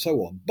resistor and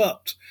so on.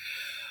 But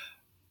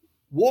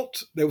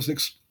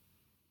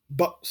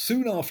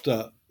soon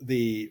after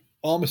the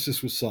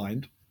armistice was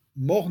signed,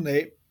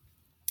 Mornay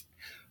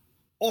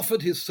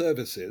offered his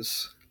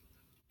services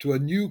to a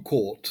new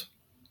court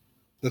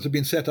that had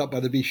been set up by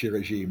the Vichy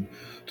regime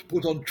to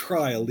put on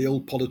trial the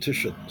old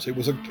politicians. It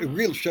was a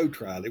real show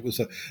trial. It was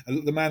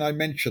the man I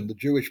mentioned, the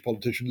Jewish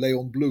politician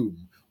Leon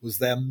Blum, was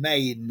their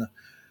main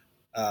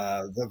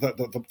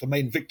the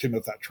main victim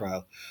of that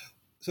trial.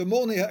 So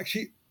Mornay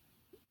actually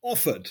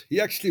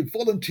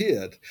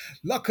volunteered.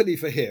 Luckily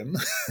for him,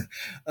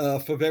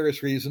 for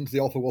various reasons, the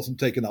offer wasn't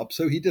taken up,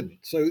 so he didn't.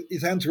 So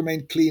his hands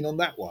remained clean on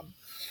that one.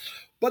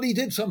 But he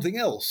did something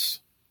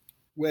else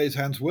where his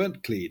hands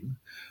weren't clean.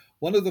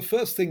 One of the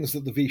first things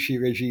that the Vichy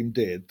regime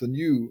did, the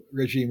new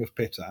regime of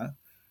Pétain,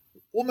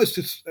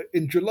 almost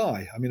in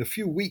July, I mean a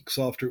few weeks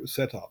after it was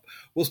set up,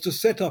 was to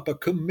set up a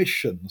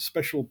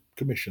special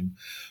commission,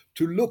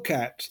 to look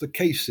at the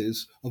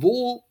cases of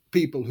all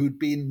people who'd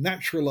been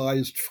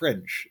naturalized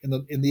French in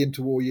the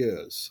interwar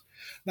years.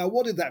 Now,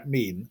 what did that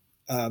mean?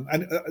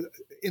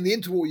 In the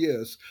interwar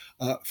years,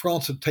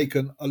 France had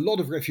taken a lot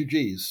of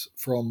refugees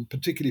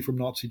particularly from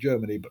Nazi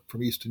Germany, but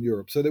from Eastern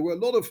Europe. So there were a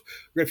lot of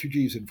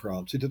refugees in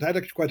France. It had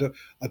actually quite a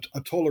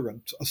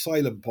tolerant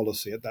asylum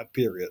policy at that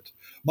period,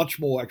 much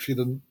more actually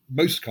than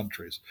most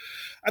countries.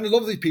 And a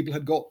lot of these people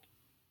had got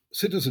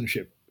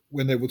citizenship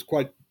when there was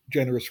quite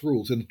generous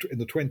rules in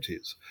the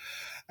 20s.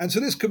 And so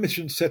this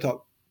commission set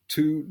up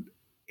to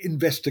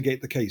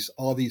investigate the case.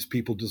 Are these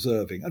people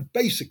deserving? And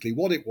basically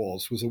what it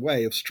was a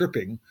way of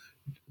stripping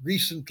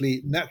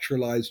recently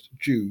naturalized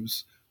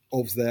Jews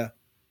of their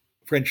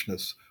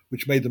Frenchness,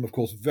 which made them, of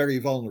course, very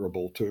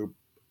vulnerable to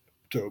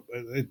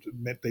it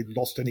meant they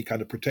lost any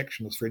kind of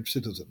protection as French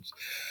citizens.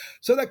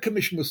 So that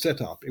commission was set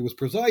up. It was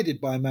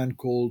presided by a man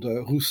called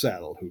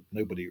Roussel, who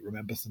nobody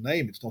remembers the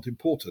name, it's not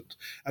important.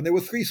 And there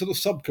were three sort of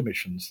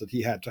sub-commissions that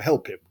he had to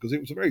help him, because it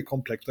was very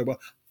complex. There were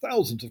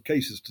thousands of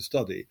cases to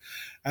study.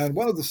 And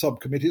one of the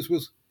subcommittees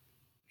was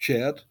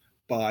chaired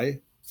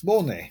by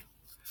Mornay.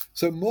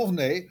 So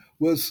Mornay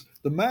was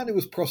the man who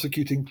was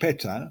prosecuting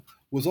Pétain,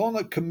 was on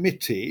a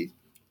committee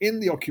in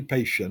the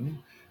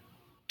occupation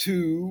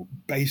to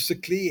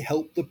basically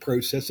help the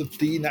process of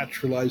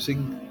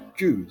denaturalizing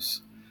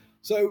Jews.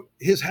 So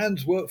his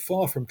hands were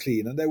far from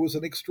clean, and there was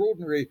an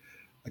extraordinary,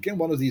 again,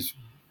 one of these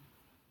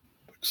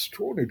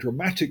extraordinary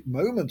dramatic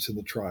moments in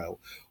the trial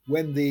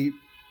when the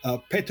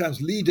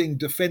Pétain's leading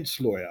defense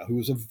lawyer, who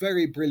was a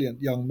very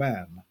brilliant young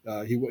man,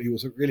 he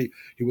was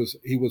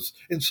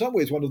in some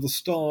ways one of the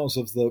stars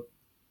of the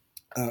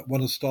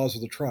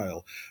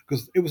trial,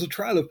 because it was a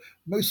trial of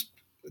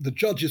the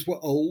judges were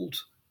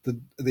old,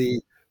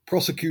 the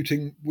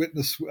prosecuting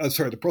witness,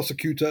 the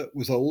prosecutor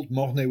was old,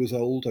 Mornay was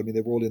old. I mean, they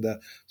were all in their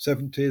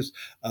 70s.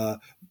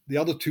 The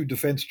other two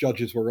defense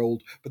judges were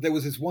old, but there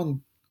was this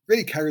one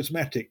really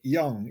charismatic,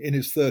 young, in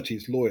his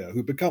 30s lawyer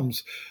who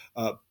becomes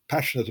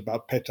passionate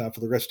about Pétain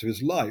for the rest of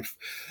his life.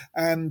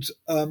 And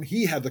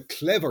he had the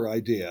clever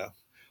idea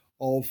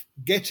of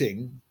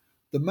getting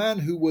the man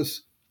who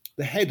was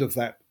the head of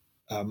that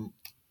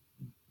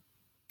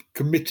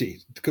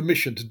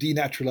commission to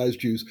denaturalize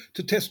Jews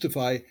to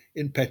testify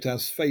in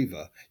Pétain's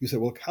favor. You say,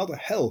 well, how the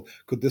hell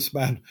could this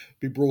man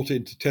be brought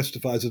in to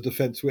testify as a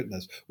defense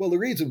witness? Well, the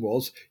reason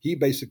was he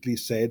basically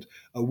said,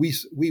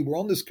 we were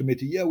on this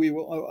committee. Yeah,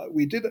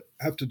 we did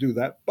have to do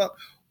that. But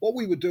what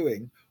we were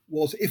doing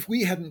was, if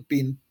we hadn't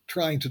been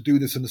trying to do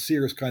this in a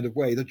serious kind of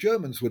way, the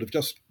Germans would have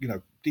just,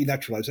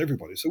 denaturalized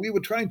everybody. So we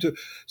were trying to,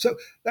 so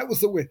that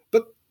was the way.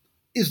 But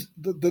is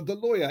the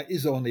lawyer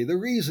Isoni, the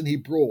reason he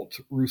brought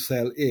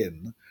Roussel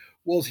in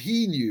was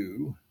he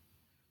knew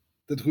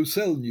that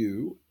Roussel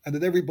knew, and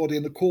that everybody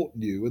in the court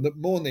knew, and that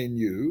Mornay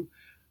knew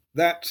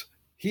that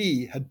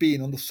he had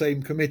been on the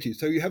same committee.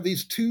 So you have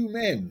these two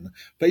men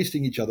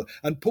facing each other.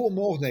 And poor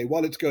Mornay,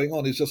 while it's going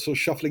on, is just sort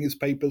of shuffling his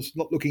papers,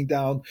 not looking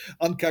down,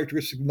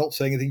 uncharacteristically not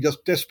saying anything,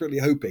 just desperately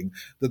hoping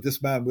that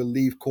this man will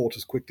leave court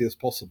as quickly as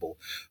possible.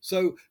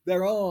 So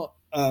there's a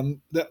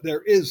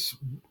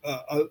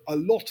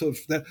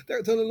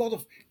lot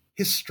of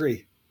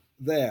history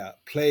there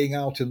playing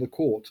out in the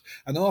court.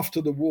 And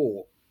after the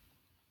war,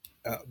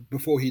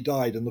 before he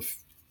died in the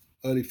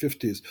early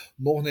 50s,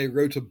 Mornay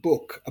wrote a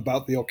book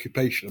about the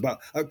occupation, about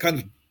a kind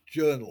of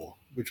journal,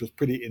 which was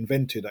pretty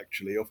invented,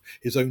 actually, of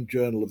his own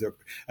journal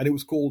and it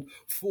was called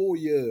 4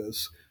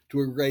 Years to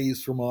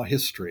Erase from Our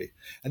History.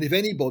 And if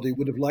anybody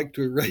would have liked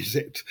to erase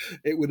it,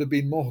 it would have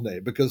been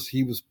Mornay, because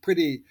he was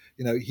pretty,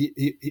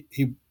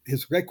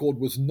 his record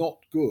was not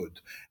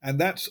good. And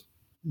that's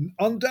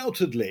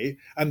undoubtedly,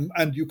 and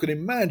you can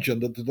imagine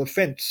that the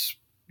defense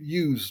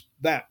used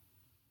that,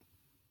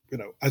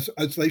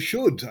 as they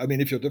should. I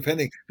mean, if you're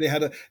defending, they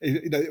had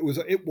it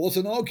was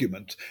an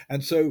argument.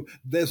 And so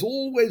there's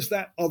always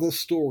that other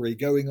story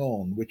going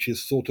on, which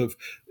is sort of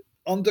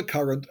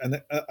undercurrent,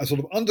 and a sort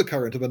of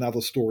undercurrent of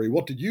another story.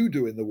 What did you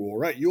do in the war,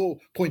 right? You're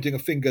pointing a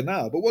finger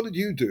now, but what did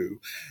you do?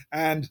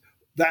 And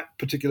that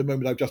particular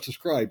moment I've just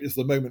described is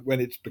the moment when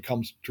it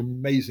becomes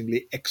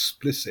amazingly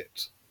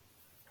explicit.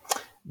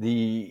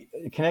 The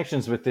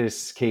connections with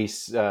this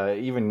case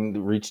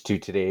even reach to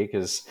today,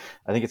 because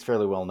I think it's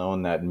fairly well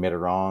known that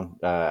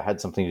Mitterrand had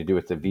something to do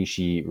with the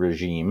Vichy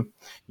regime.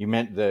 You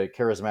meant the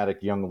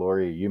charismatic young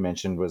lawyer you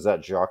mentioned, was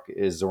that Jacques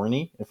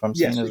Izorni, if I'm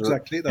saying yes, his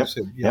exactly. right? That's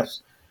him.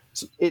 Yes.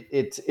 So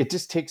it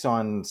just takes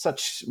on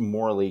such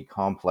morally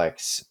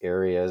complex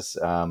areas.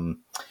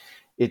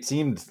 It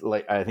seemed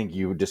like, I think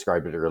you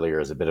described it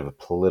earlier as a bit of a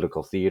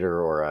political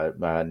theater or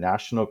a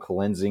national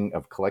cleansing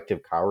of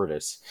collective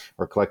cowardice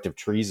or collective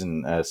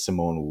treason, as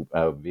Simone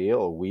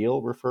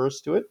Weil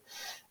refers to it.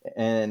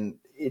 And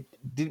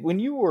when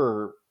you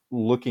were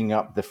looking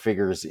up the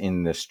figures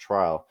in this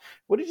trial,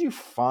 what did you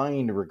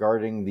find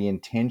regarding the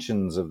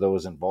intentions of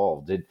those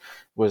involved?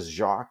 Was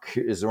Jacques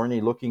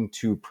Izorni looking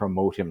to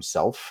promote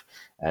himself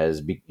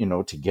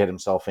to get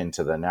himself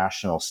into the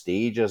national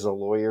stage as a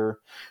lawyer?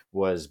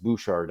 Was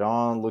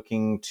Bouchardon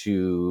looking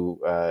to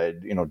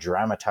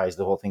dramatize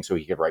the whole thing so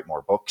he could write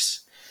more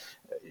books?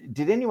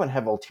 Did anyone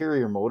have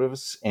ulterior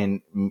motives?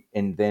 And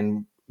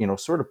then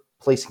sort of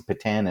placing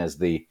Pétain as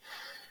the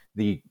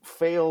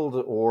failed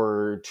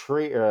or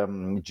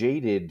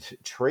jaded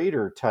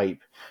traitor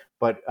type,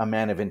 but a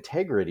man of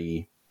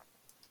integrity?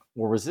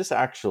 Or was this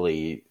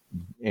actually,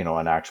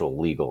 an actual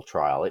legal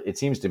trial? It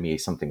seems to me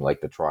something like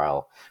the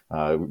trial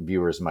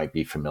viewers might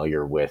be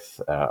familiar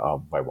with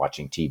by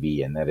watching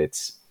TV, and that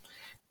it's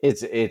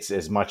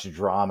as much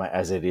drama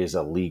as it is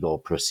a legal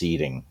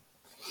proceeding.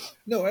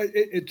 No, I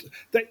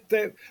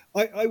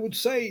would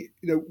say,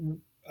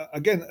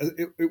 again,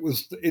 it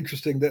was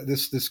interesting that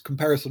this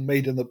comparison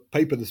made in the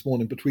paper this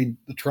morning between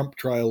the Trump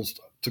trials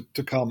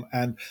to come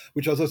and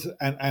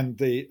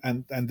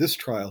this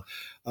trial,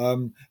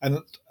 and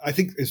I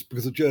think it's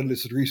because a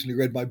journalist had recently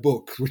read my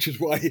book, which is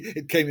why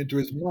it came into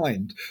his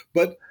mind.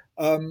 But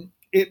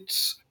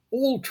it's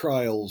all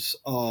trials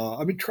are.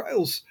 I mean,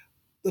 trials.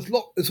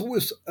 There's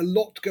always a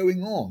lot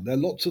going on. There are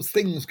lots of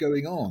things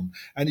going on,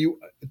 and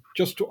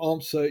just to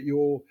answer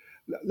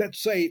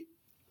let's say.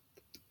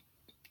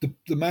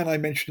 The man I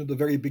mentioned at the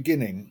very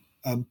beginning,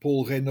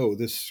 Paul Reynaud,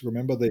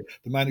 remember the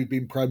man who'd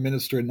been prime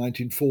minister in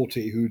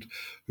 1940,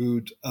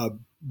 who'd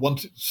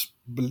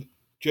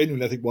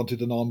genuinely, I think,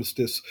 wanted an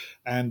armistice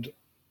and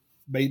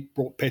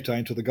brought Pétain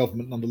into the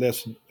government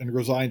nonetheless and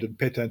resigned, and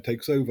Pétain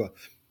takes over.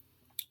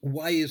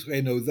 Why is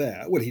Reynaud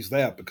there? Well, he's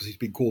there because he's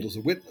been called as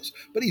a witness,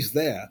 but he's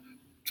there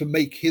to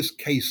make his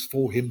case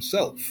for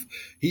himself.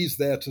 He's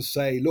there to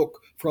say,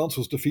 look, France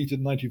was defeated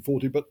in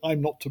 1940, but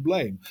I'm not to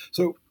blame.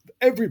 So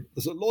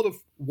there's a lot of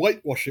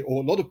whitewashing,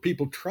 or a lot of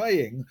people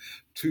trying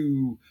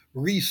to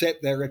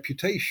reset their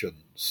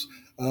reputations.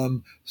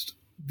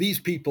 These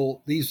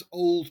people, these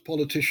old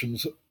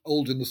politicians,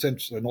 old in the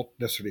sense they're not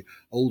necessarily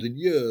old in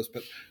years,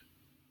 but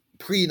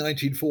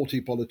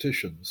pre-1940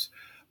 politicians,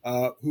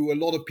 who a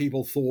lot of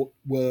people thought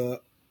were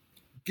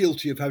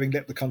guilty of having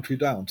let the country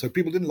down. So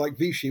people didn't like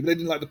Vichy, but they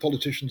didn't like the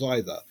politicians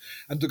either.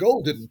 And de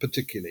Gaulle didn't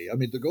particularly. I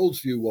mean, de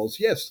Gaulle's view was,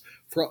 yes,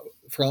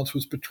 France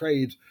was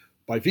betrayed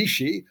by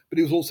Vichy, but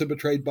he was also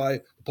betrayed by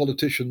the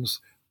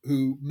politicians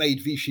who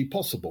made Vichy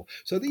possible.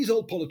 So these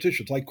old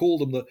politicians, I call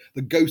them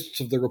the ghosts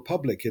of the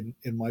Republic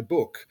in my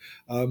book.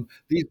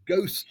 These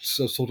ghosts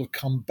are sort of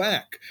come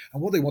back.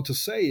 And what they want to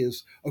say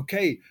is,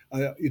 okay,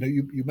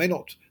 you may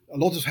not, a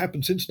lot has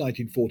happened since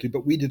 1940,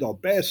 but we did our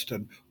best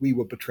and we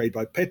were betrayed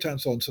by Pétain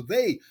and so on. So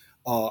they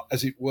are,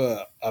 as it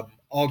were,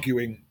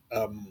 arguing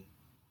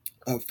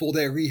for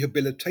their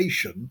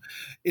rehabilitation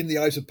in the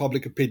eyes of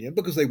public opinion,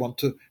 because they want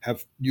to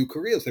have new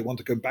careers. They want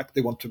to go back.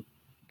 They want to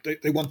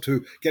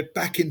get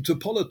back into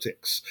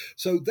politics.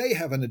 So they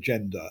have an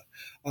agenda.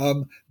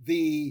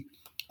 Pétain's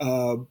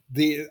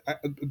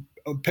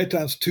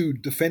two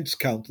defense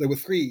counsels, there were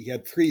three. He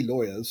had three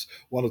lawyers.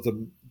 One of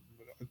them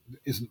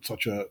isn't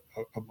such a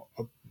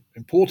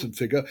important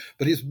figure,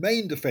 but his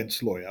main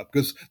defense lawyer,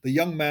 because the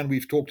young man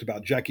we've talked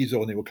about, Jacques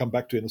Izorni, we'll come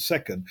back to in a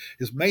second,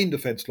 his main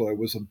defense lawyer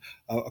was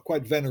a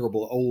quite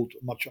venerable,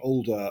 much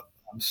older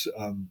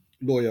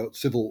lawyer,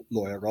 civil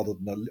lawyer rather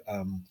than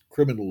a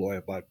criminal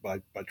lawyer by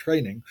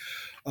training.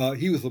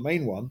 He was the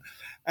main one,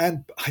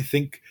 and I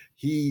think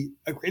he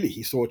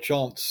saw a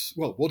chance.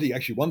 Well, what he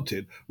actually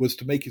wanted was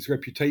to make his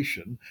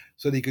reputation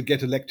so that he could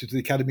get elected to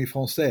the Académie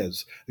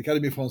Française. The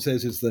Académie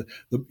Française is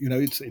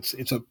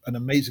it's an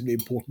amazingly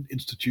important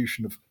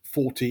institution of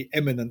 40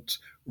 eminent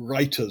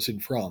writers in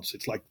France.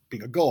 It's like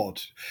being a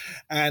god,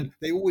 and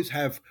they always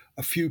have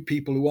a few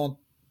people who aren't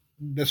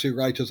necessarily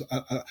writers,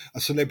 a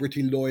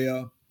celebrity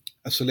lawyer,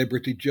 a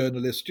celebrity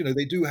journalist.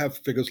 They do have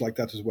figures like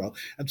that as well.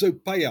 And so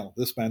Payan,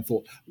 this man,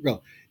 thought,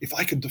 well, if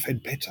I can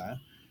defend Pétain,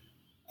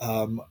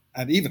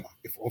 and even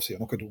if obviously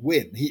I'm not going to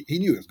win, he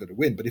knew he was going to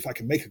win, but if I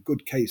can make a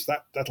good case,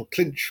 that'll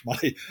clinch my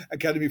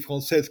Académie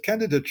Française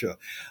candidature.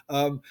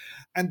 And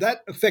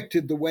that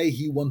affected the way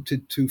he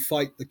wanted to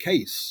fight the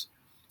case,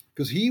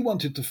 because he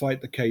wanted to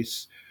fight the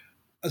case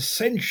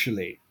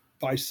essentially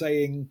by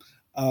saying,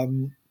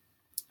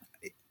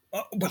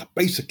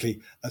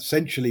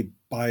 essentially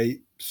by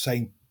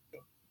saying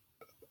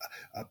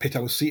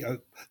Pétain was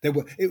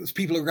it was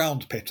people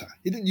around Pétain.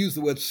 He didn't use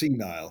the word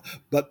senile,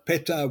 but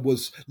Pétain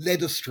was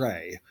led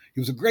astray. He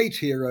was a great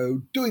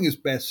hero, doing his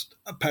best,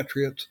 a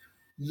patriot,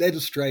 led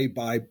astray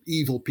by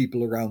evil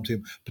people around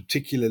him,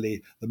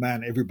 particularly the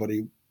man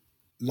everybody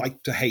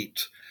liked to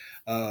hate.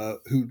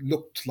 who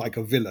looked like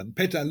a villain.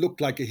 Pétain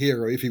looked like a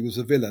hero if he was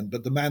a villain,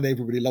 but the man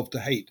everybody loved to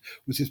hate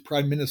was his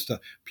prime minister,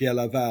 Pierre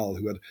Laval,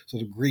 who had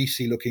sort of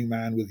greasy-looking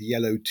man with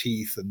yellow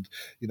teeth and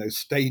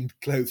stained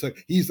clothes. So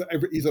he's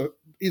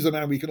a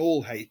man we can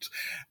all hate.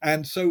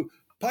 And so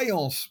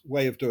Payan's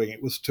way of doing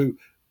it was to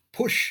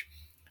push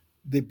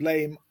the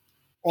blame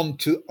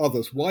onto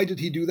others. Why did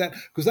he do that?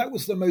 Because that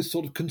was the most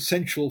sort of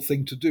consensual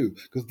thing to do,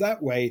 because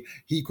that way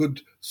he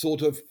could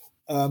sort of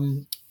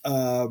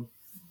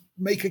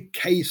make a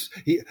case.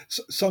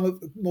 Some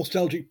of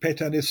nostalgic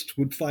Pétainists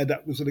would find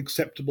that was an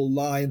acceptable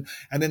line,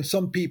 and then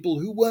some people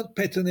who weren't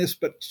Pétainists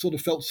but sort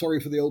of felt sorry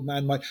for the old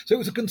man might. So it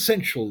was a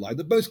consensual line,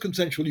 the most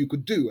consensual you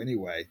could do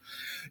anyway.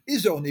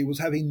 Iserny was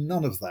having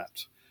none of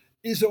that.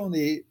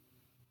 Iserny,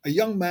 a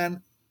young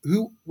man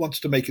who wants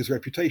to make his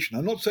reputation.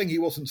 I'm not saying he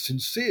wasn't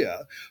sincere,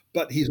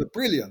 but he's a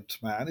brilliant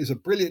man. He's a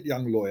brilliant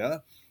young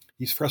lawyer.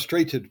 He's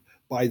frustrated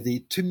by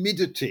the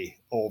timidity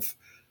of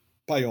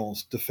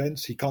Payan's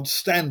defense. He can't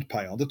stand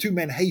Pétain. The two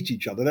men hate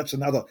each other. That's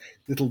another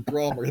little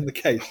drama in the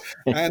case.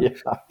 And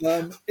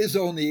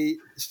Iserny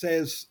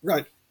says,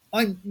 right,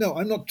 we're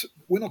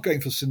not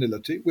going for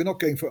senility. We're not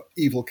going for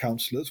evil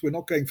counselors. We're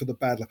not going for the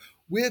bad.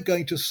 We're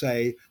going to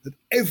say that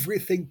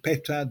everything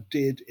Pétain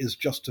did is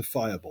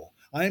justifiable.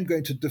 I am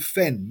going to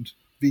defend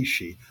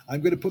Vichy.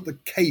 I'm going to put the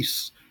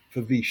case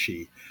for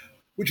Vichy,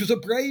 which is a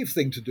brave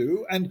thing to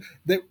do. And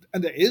there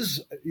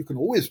is, you can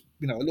always,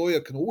 a lawyer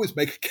can always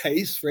make a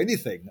case for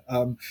anything.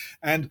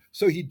 And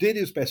so he did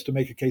his best to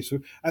make a case for,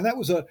 and that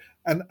was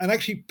and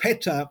actually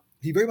Pétain,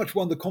 he very much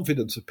won the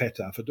confidence of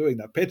Pétain for doing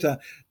that. Pétain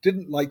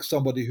didn't like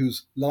somebody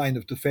whose line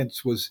of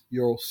defense was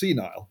you're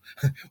senile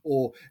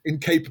or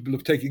incapable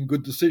of taking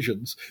good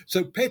decisions.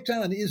 So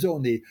Pétain and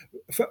Iserny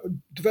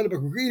develop a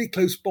really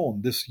close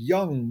bond, this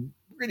young,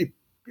 really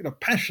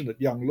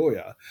passionate young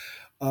lawyer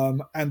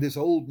and this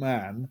old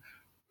man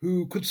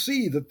who could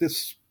see that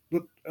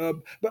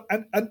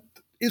and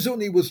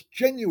Iserny was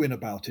genuine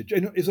about it.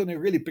 Iserny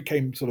really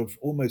became sort of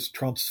almost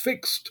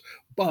transfixed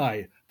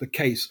by the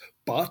case,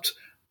 but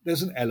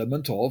there's an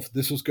element of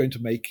this was going to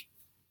make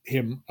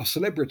him a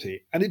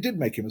celebrity. And it did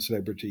make him a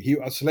celebrity.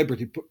 A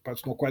celebrity,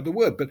 perhaps not quite the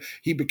word, but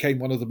he became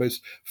one of the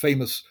most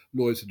famous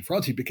lawyers in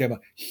France. He became a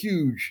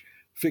huge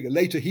figure.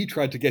 Later, he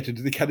tried to get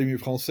into the Académie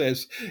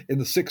Française in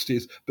the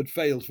 60s, but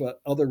failed for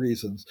other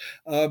reasons.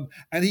 And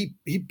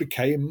he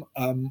became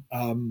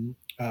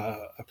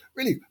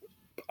really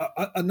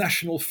a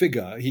national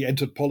figure. He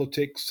entered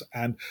politics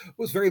and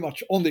was very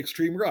much on the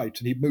extreme right,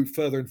 and he moved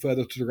further and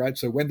further to the right.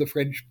 So when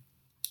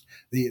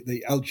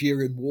the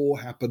Algerian War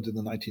happened in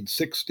the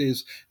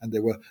 1960s, and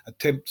there were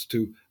attempts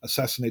to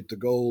assassinate de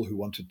Gaulle, who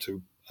wanted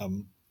to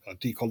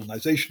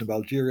decolonization of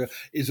Algeria.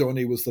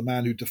 Iserny was the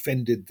man who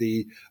defended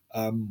the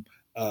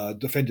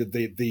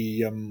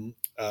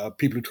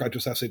people who tried to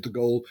assassinate de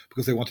Gaulle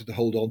because they wanted to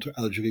hold on to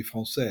Algérie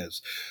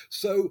Française.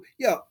 So,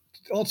 yeah,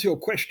 to answer your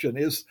question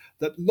is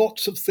that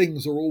lots of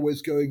things are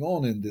always going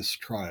on in this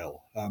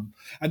trial.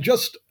 And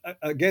just,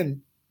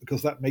 again,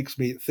 because that makes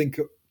me think,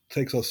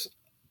 takes us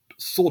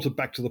sort of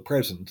back to the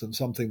present, and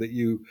something that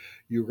you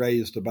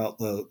raised about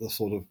the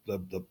sort of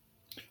the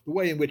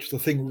way in which the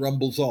thing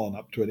rumbles on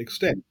up to an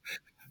extent.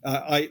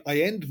 I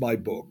end my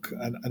book,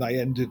 and I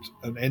ended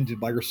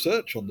my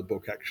research on the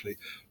book actually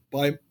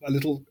by a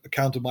little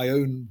account of my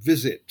own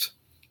visit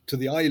to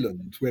the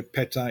island where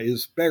Pétain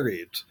is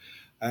buried,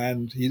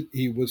 and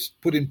he was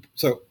put in.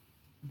 So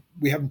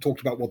we haven't talked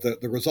about what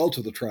the result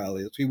of the trial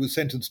is. He was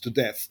sentenced to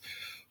death,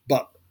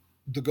 but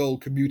de Gaulle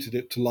commuted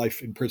it to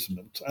life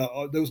imprisonment.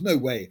 There was no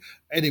way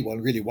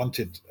anyone really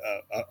wanted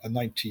a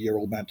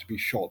 90-year-old man to be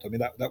shot. I mean,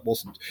 that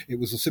wasn't, it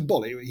was a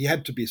symbolic. He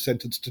had to be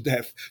sentenced to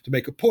death to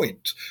make a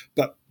point,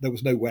 but there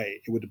was no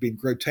way. It would have been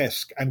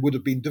grotesque and would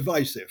have been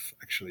divisive,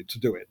 actually, to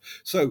do it.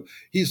 So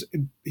he's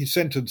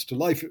sentenced to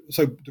life.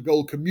 So de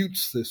Gaulle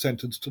commutes the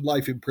sentence to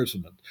life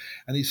imprisonment,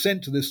 and he's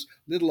sent to this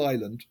little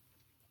island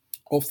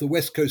off the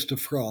west coast of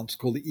France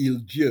called the Ile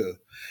Dieu.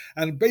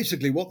 And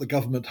basically what the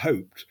government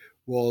hoped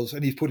was,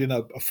 and he's put in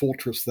a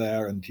fortress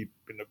there, and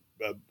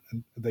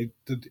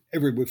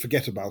everyone would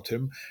forget about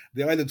him.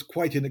 The island's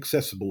quite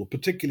inaccessible,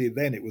 particularly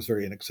then it was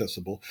very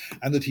inaccessible,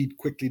 and that he'd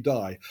quickly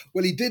die.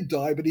 Well, he did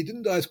die, but he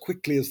didn't die as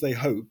quickly as they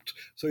hoped.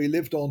 So he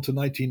lived on to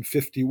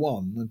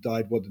 1951 and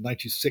died,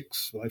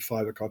 96,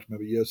 95, I can't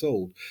remember, years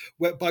old,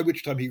 by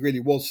which time he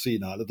really was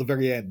senile. At the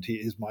very end,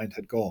 his mind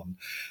had gone.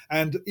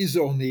 And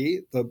Iserny,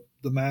 the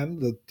man,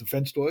 the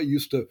defense lawyer,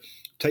 used to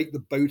take the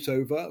boat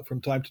over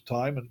from time to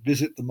time and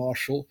visit the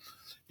Marshal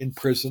in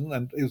prison.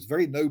 And it was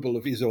very noble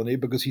of Iserny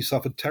because he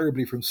suffered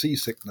terribly from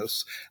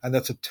seasickness, and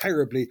that's a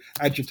terribly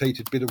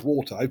agitated bit of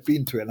water. I've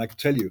been to it, and I can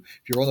tell you,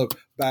 if you're on a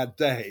bad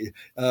day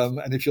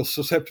and if you're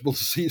susceptible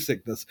to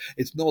seasickness,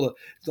 it's not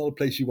a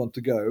place you want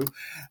to go.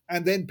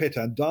 And then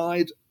Pétain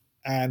died,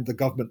 and the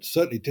government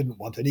certainly didn't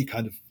want any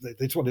kind of, they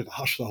just wanted to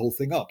hush the whole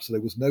thing up. So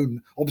there was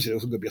obviously there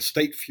wasn't going to be a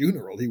state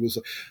funeral. He was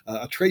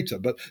a traitor,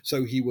 but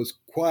so he was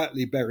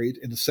quietly buried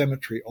in a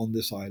cemetery on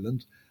this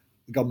island.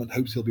 The government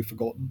hopes he'll be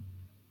forgotten.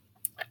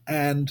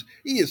 And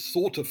he is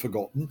sort of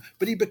forgotten,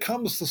 but he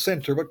becomes the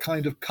center of a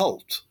kind of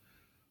cult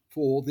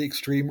for the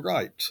extreme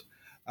right.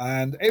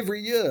 And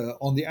every year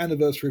on the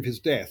anniversary of his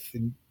death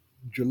in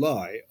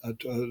July,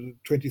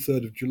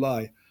 23rd of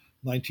July,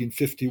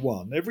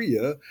 1951, every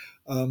year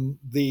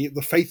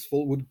the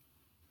faithful would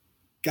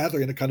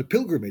gather in a kind of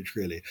pilgrimage,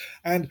 really.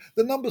 And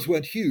the numbers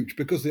weren't huge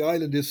because the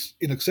island is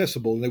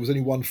inaccessible and there was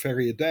only one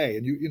ferry a day,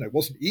 and it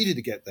wasn't easy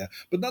to get there.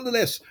 But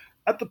nonetheless,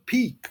 at the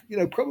peak,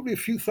 probably a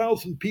few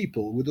thousand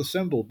people would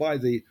assemble by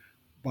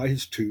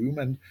his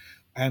tomb,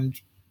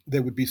 and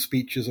there would be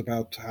speeches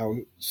about how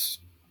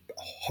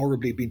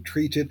horribly been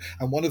treated.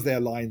 And one of their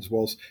lines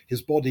was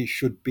his body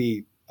should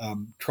be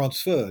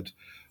transferred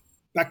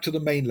back to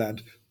the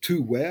mainland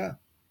to where?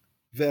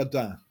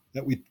 Verdun.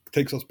 That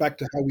takes us back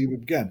to how we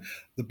began.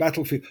 The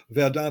battlefield,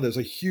 Verdun, there's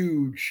a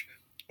huge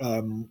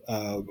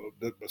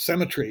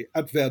cemetery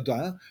at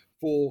Verdun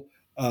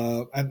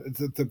and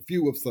the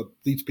view of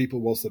these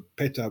people was that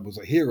Pétain was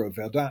a hero of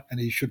Verdun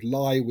and he should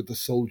lie with the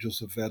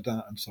soldiers of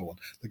Verdun and so on.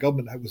 The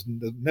government was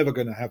never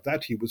going to have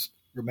that. He was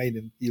remain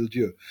in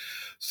Ile-Dieu.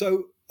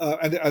 So,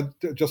 and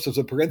just as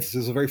a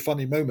parenthesis, a very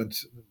funny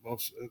moment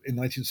was in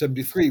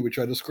 1973, which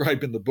I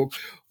describe in the book,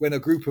 when a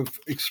group of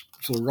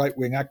sort of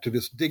right-wing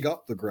activists dig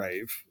up the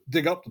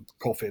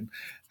coffin,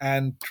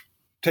 and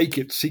take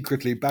it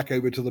secretly back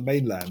over to the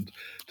mainland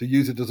to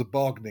use it as a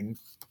bargaining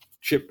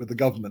chip with the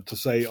government to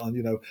say,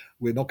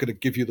 we're not going to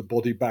give you the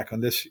body back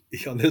unless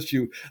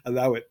you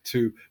allow it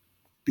to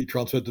be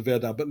transferred to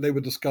Verdun. But they were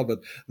discovered.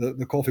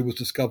 The coffin was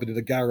discovered in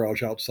a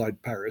garage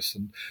outside Paris,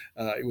 and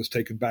it was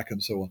taken back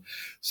and so on.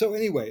 So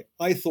anyway,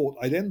 I thought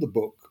I'd end the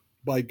book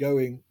by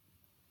going.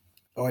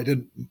 I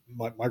did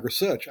my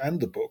research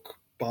and the book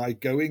by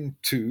going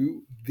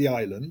to the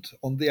island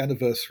on the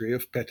anniversary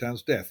of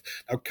Pétain's death.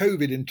 Now,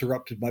 COVID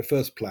interrupted my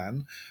first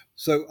plan,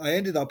 so I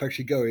ended up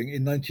actually going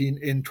in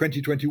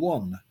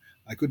 2021.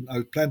 I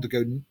planned to go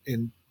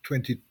in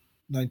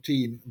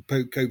 2019,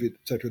 COVID,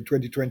 etc. In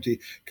 2020,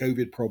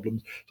 COVID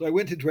problems. So I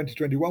went in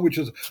 2021, which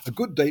is a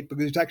good date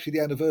because it's actually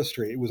the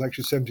anniversary. It was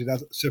actually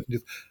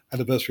 70th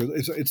anniversary.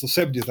 It's the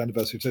 70th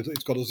anniversary, so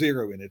it's got a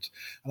 0 in it.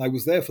 And I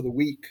was there for the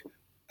week,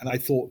 and I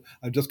thought,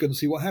 I'm just going to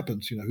see what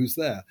happens, who's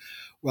there.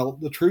 Well,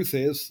 the truth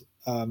is,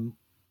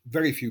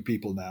 very few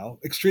people now,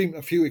 a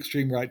few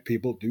extreme right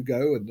people do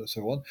go and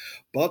so on.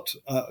 But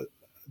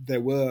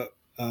there were,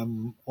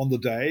 on the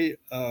day,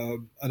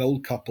 an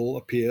old couple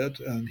appeared,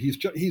 and his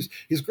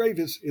grave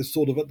is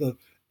sort of at the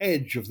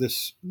edge of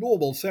this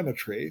normal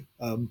cemetery,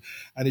 and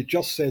it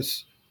just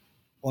says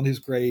on his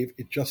grave,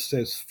 it just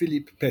says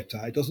Philippe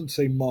Pétain. It doesn't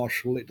say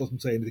Marshal, it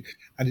doesn't say anything,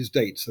 and his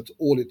dates. That's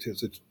all it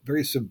is. It's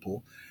very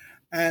simple.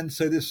 And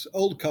so this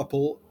old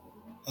couple,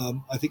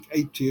 I think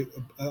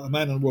a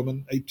man and a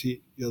woman,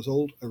 80 years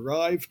old,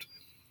 arrived.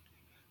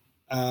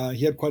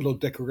 He had quite a lot of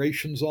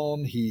decorations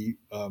on.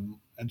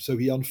 And so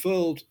he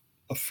unfurled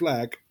a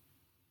flag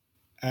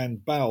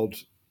and bowed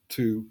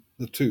to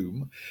the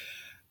tomb.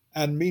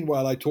 And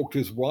meanwhile, I talked to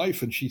his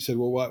wife, and she said,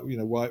 "Well, why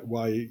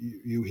are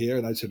you here?"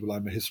 And I said, "Well,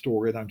 I'm a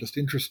historian. I'm just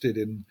interested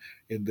in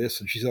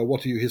this." And she said, "Oh,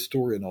 what are you a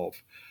historian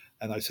of?"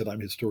 And I said, "I'm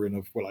a historian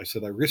of." Well, I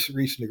said, "I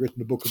recently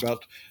written a book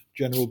about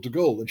General de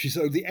Gaulle." And she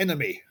said, "Oh, the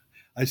enemy."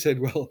 I said,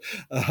 "Well,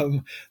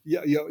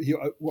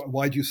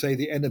 why do you say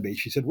the enemy?"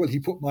 She said, "Well, he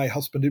put my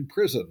husband in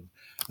prison."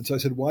 And so I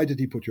said, "Why did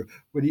he put you?"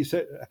 Well, he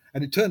said,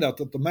 and it turned out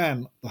that the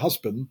man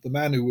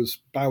who was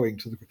bowing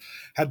to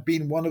had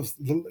been he was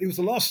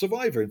the last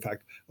survivor, in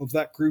fact, of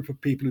that group of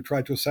people who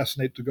tried to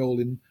assassinate de Gaulle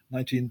in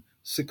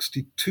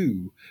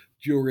 1962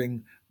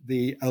 during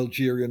the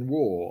Algerian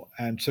War.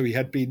 And so he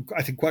had been,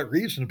 I think quite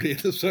reasonably in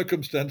the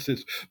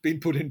circumstances, been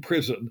put in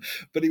prison.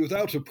 But he was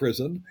out of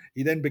prison.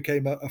 He then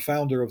became a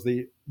founder of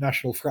the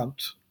National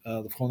Front,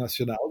 the Front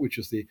National, which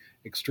is the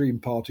extreme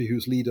party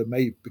whose leader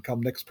may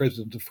become next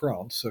president of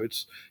France. So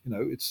it's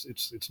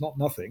not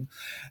nothing.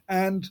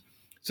 And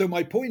so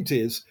my point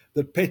is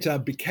that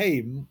Pétain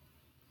became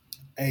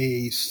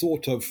a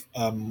sort of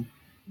a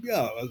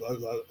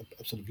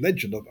sort of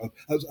legend,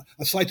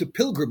 a site of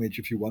pilgrimage,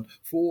 if you want,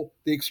 for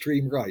the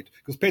extreme right.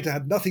 Because Pétain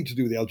had nothing to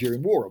do with the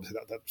Algerian War. Obviously,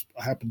 that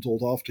happened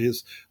all after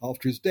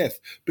his death.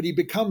 But he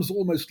becomes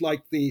almost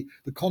like the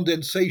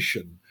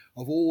condensation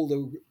of all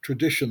the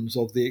traditions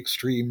of the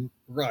extreme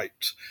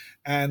right.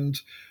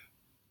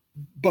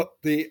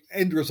 But the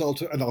end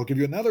result, and I'll give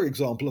you another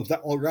example of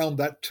that around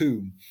that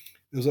tomb.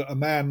 There's a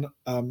man,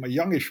 a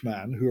youngish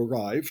man, who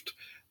arrived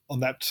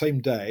on that same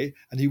day,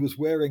 and he was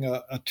wearing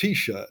a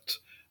T-shirt.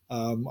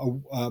 And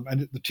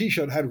the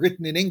T-shirt had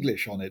written in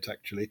English on it.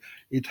 Actually,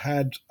 it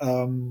had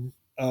cool.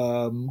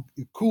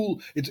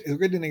 It's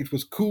written in English. It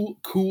was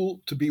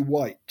cool to be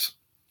white.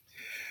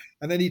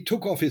 And then he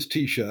took off his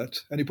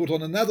T-shirt and he put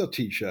on another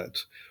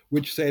T-shirt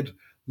which said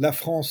 "La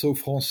France aux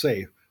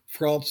Français,"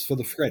 France for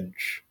the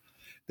French.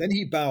 Then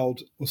he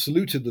bowed or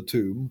saluted the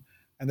tomb,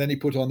 and then he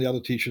put on the other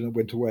T-shirt and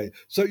went away.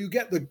 So you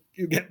get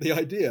the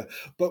idea.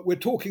 But we're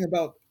talking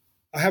about,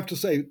 I have to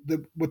say,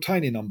 there were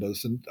tiny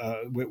numbers, and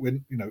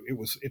when it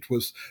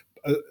was.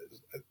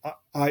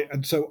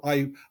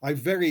 I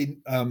very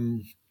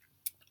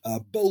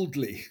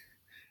boldly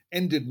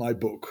ended my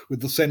book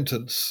with the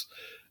sentence,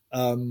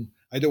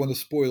 I don't want to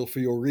spoil for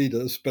your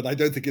readers, but I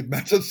don't think it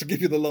matters to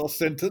give you the last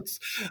sentence.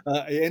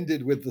 I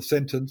ended with the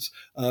sentence,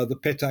 the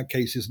Pétain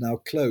case is now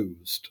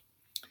closed.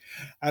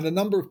 And a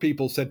number of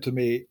people said to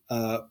me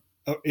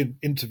in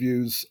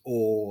interviews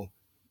or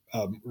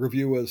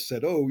reviewers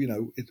said, oh,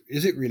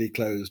 is it really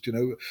closed?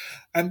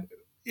 And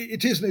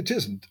it isn't. It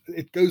isn't.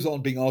 It goes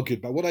on being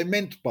argued by. What I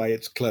meant by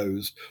it's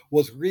closed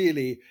was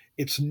really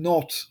it's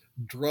not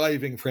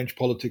driving French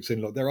politics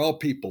any longer. There are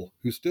people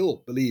who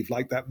still believe,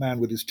 like that man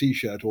with his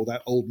T-shirt or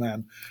that old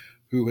man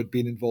who had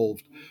been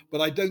involved.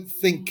 But I don't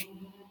think,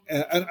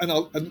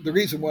 and the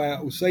reason why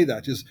I will say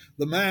that is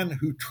the man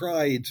who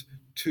tried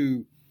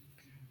to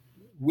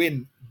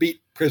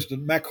beat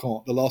President Macron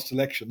at the last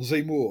election,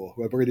 Zemmour,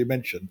 who I've already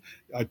mentioned.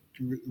 I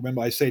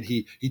remember I said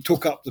he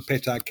took up the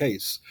Pétain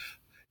case.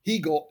 He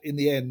got, in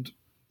the end,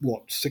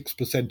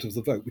 6% of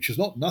the vote, which is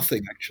not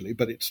nothing actually,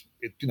 but it's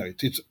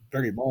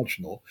very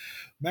marginal.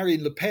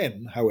 Marine Le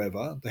Pen,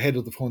 however, the head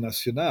of the Front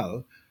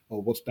National,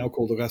 or what's now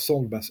called the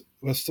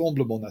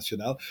Rassemblement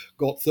National,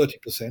 got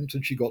 30%,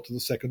 and she got to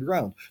the second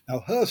round.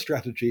 Now, her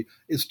strategy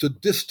is to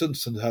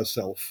distance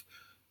herself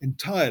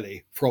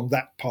entirely from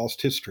that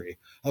past history.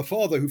 Her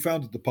father, who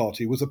founded the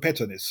party, was a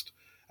Pétainist,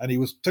 and he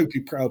was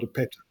totally proud of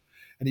Pétain.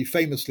 And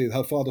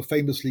her father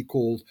famously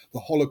called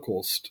the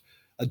Holocaust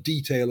a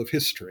detail of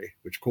history,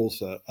 which calls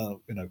her,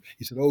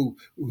 he said, oh,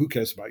 who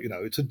cares about,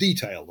 it's a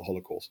detail, the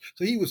Holocaust.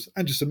 So he was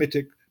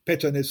anti-Semitic,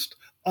 Pétainist,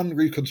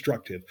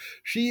 unreconstructed.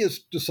 She has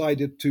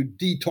decided to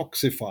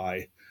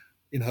detoxify,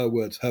 in her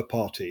words, her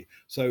party.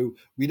 So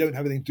we don't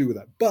have anything to do with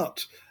that.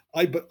 But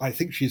I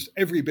think she's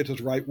every bit as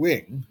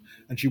right-wing,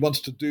 and she wants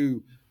to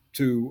do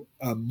to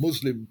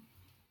Muslim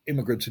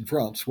immigrants in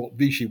France what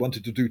Vichy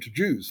wanted to do to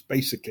Jews,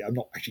 basically. I'm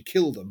not actually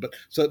kill them, but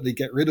certainly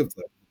get rid of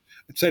them,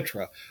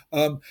 etc.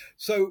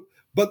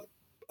 But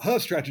her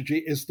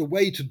strategy is the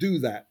way to do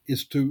that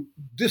is to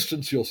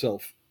distance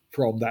yourself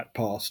from that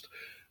past.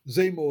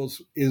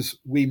 Zemmour's is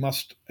we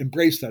must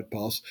embrace that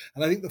past.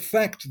 And I think the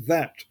fact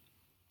that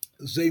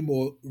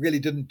Zemmour really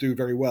didn't do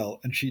very well,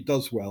 and she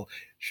does well,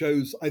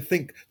 shows, I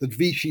think, that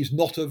Vichy's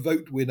not a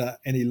vote winner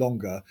any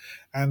longer.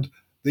 And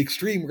the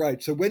extreme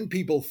right, so when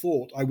people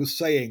thought I was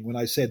saying, when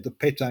I said the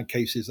Pétain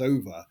case is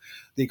over,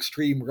 the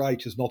extreme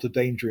right is not a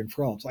danger in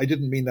France, I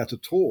didn't mean that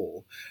at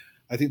all.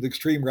 I think the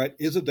extreme right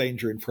is a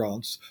danger in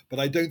France, but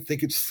I don't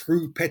think it's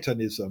through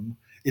Pétainism,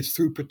 it's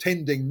through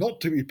pretending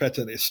not to be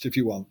Pétainist, if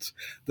you want,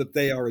 that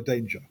they are a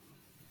danger.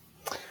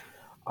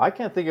 I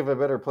can't think of a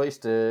better place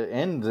to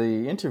end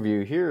the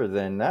interview here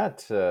than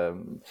that,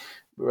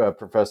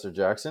 Professor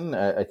Jackson.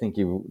 I think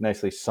you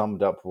nicely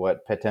summed up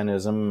what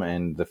Pétainism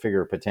and the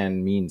figure of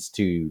Pétain means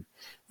to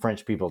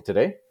French people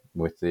today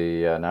with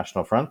the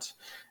National Front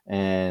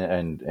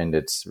and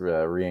its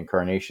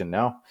reincarnation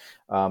now.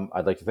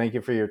 I'd like to thank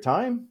you for your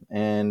time,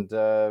 and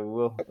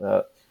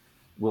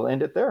we'll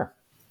end it there.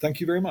 Thank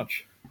you very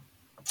much.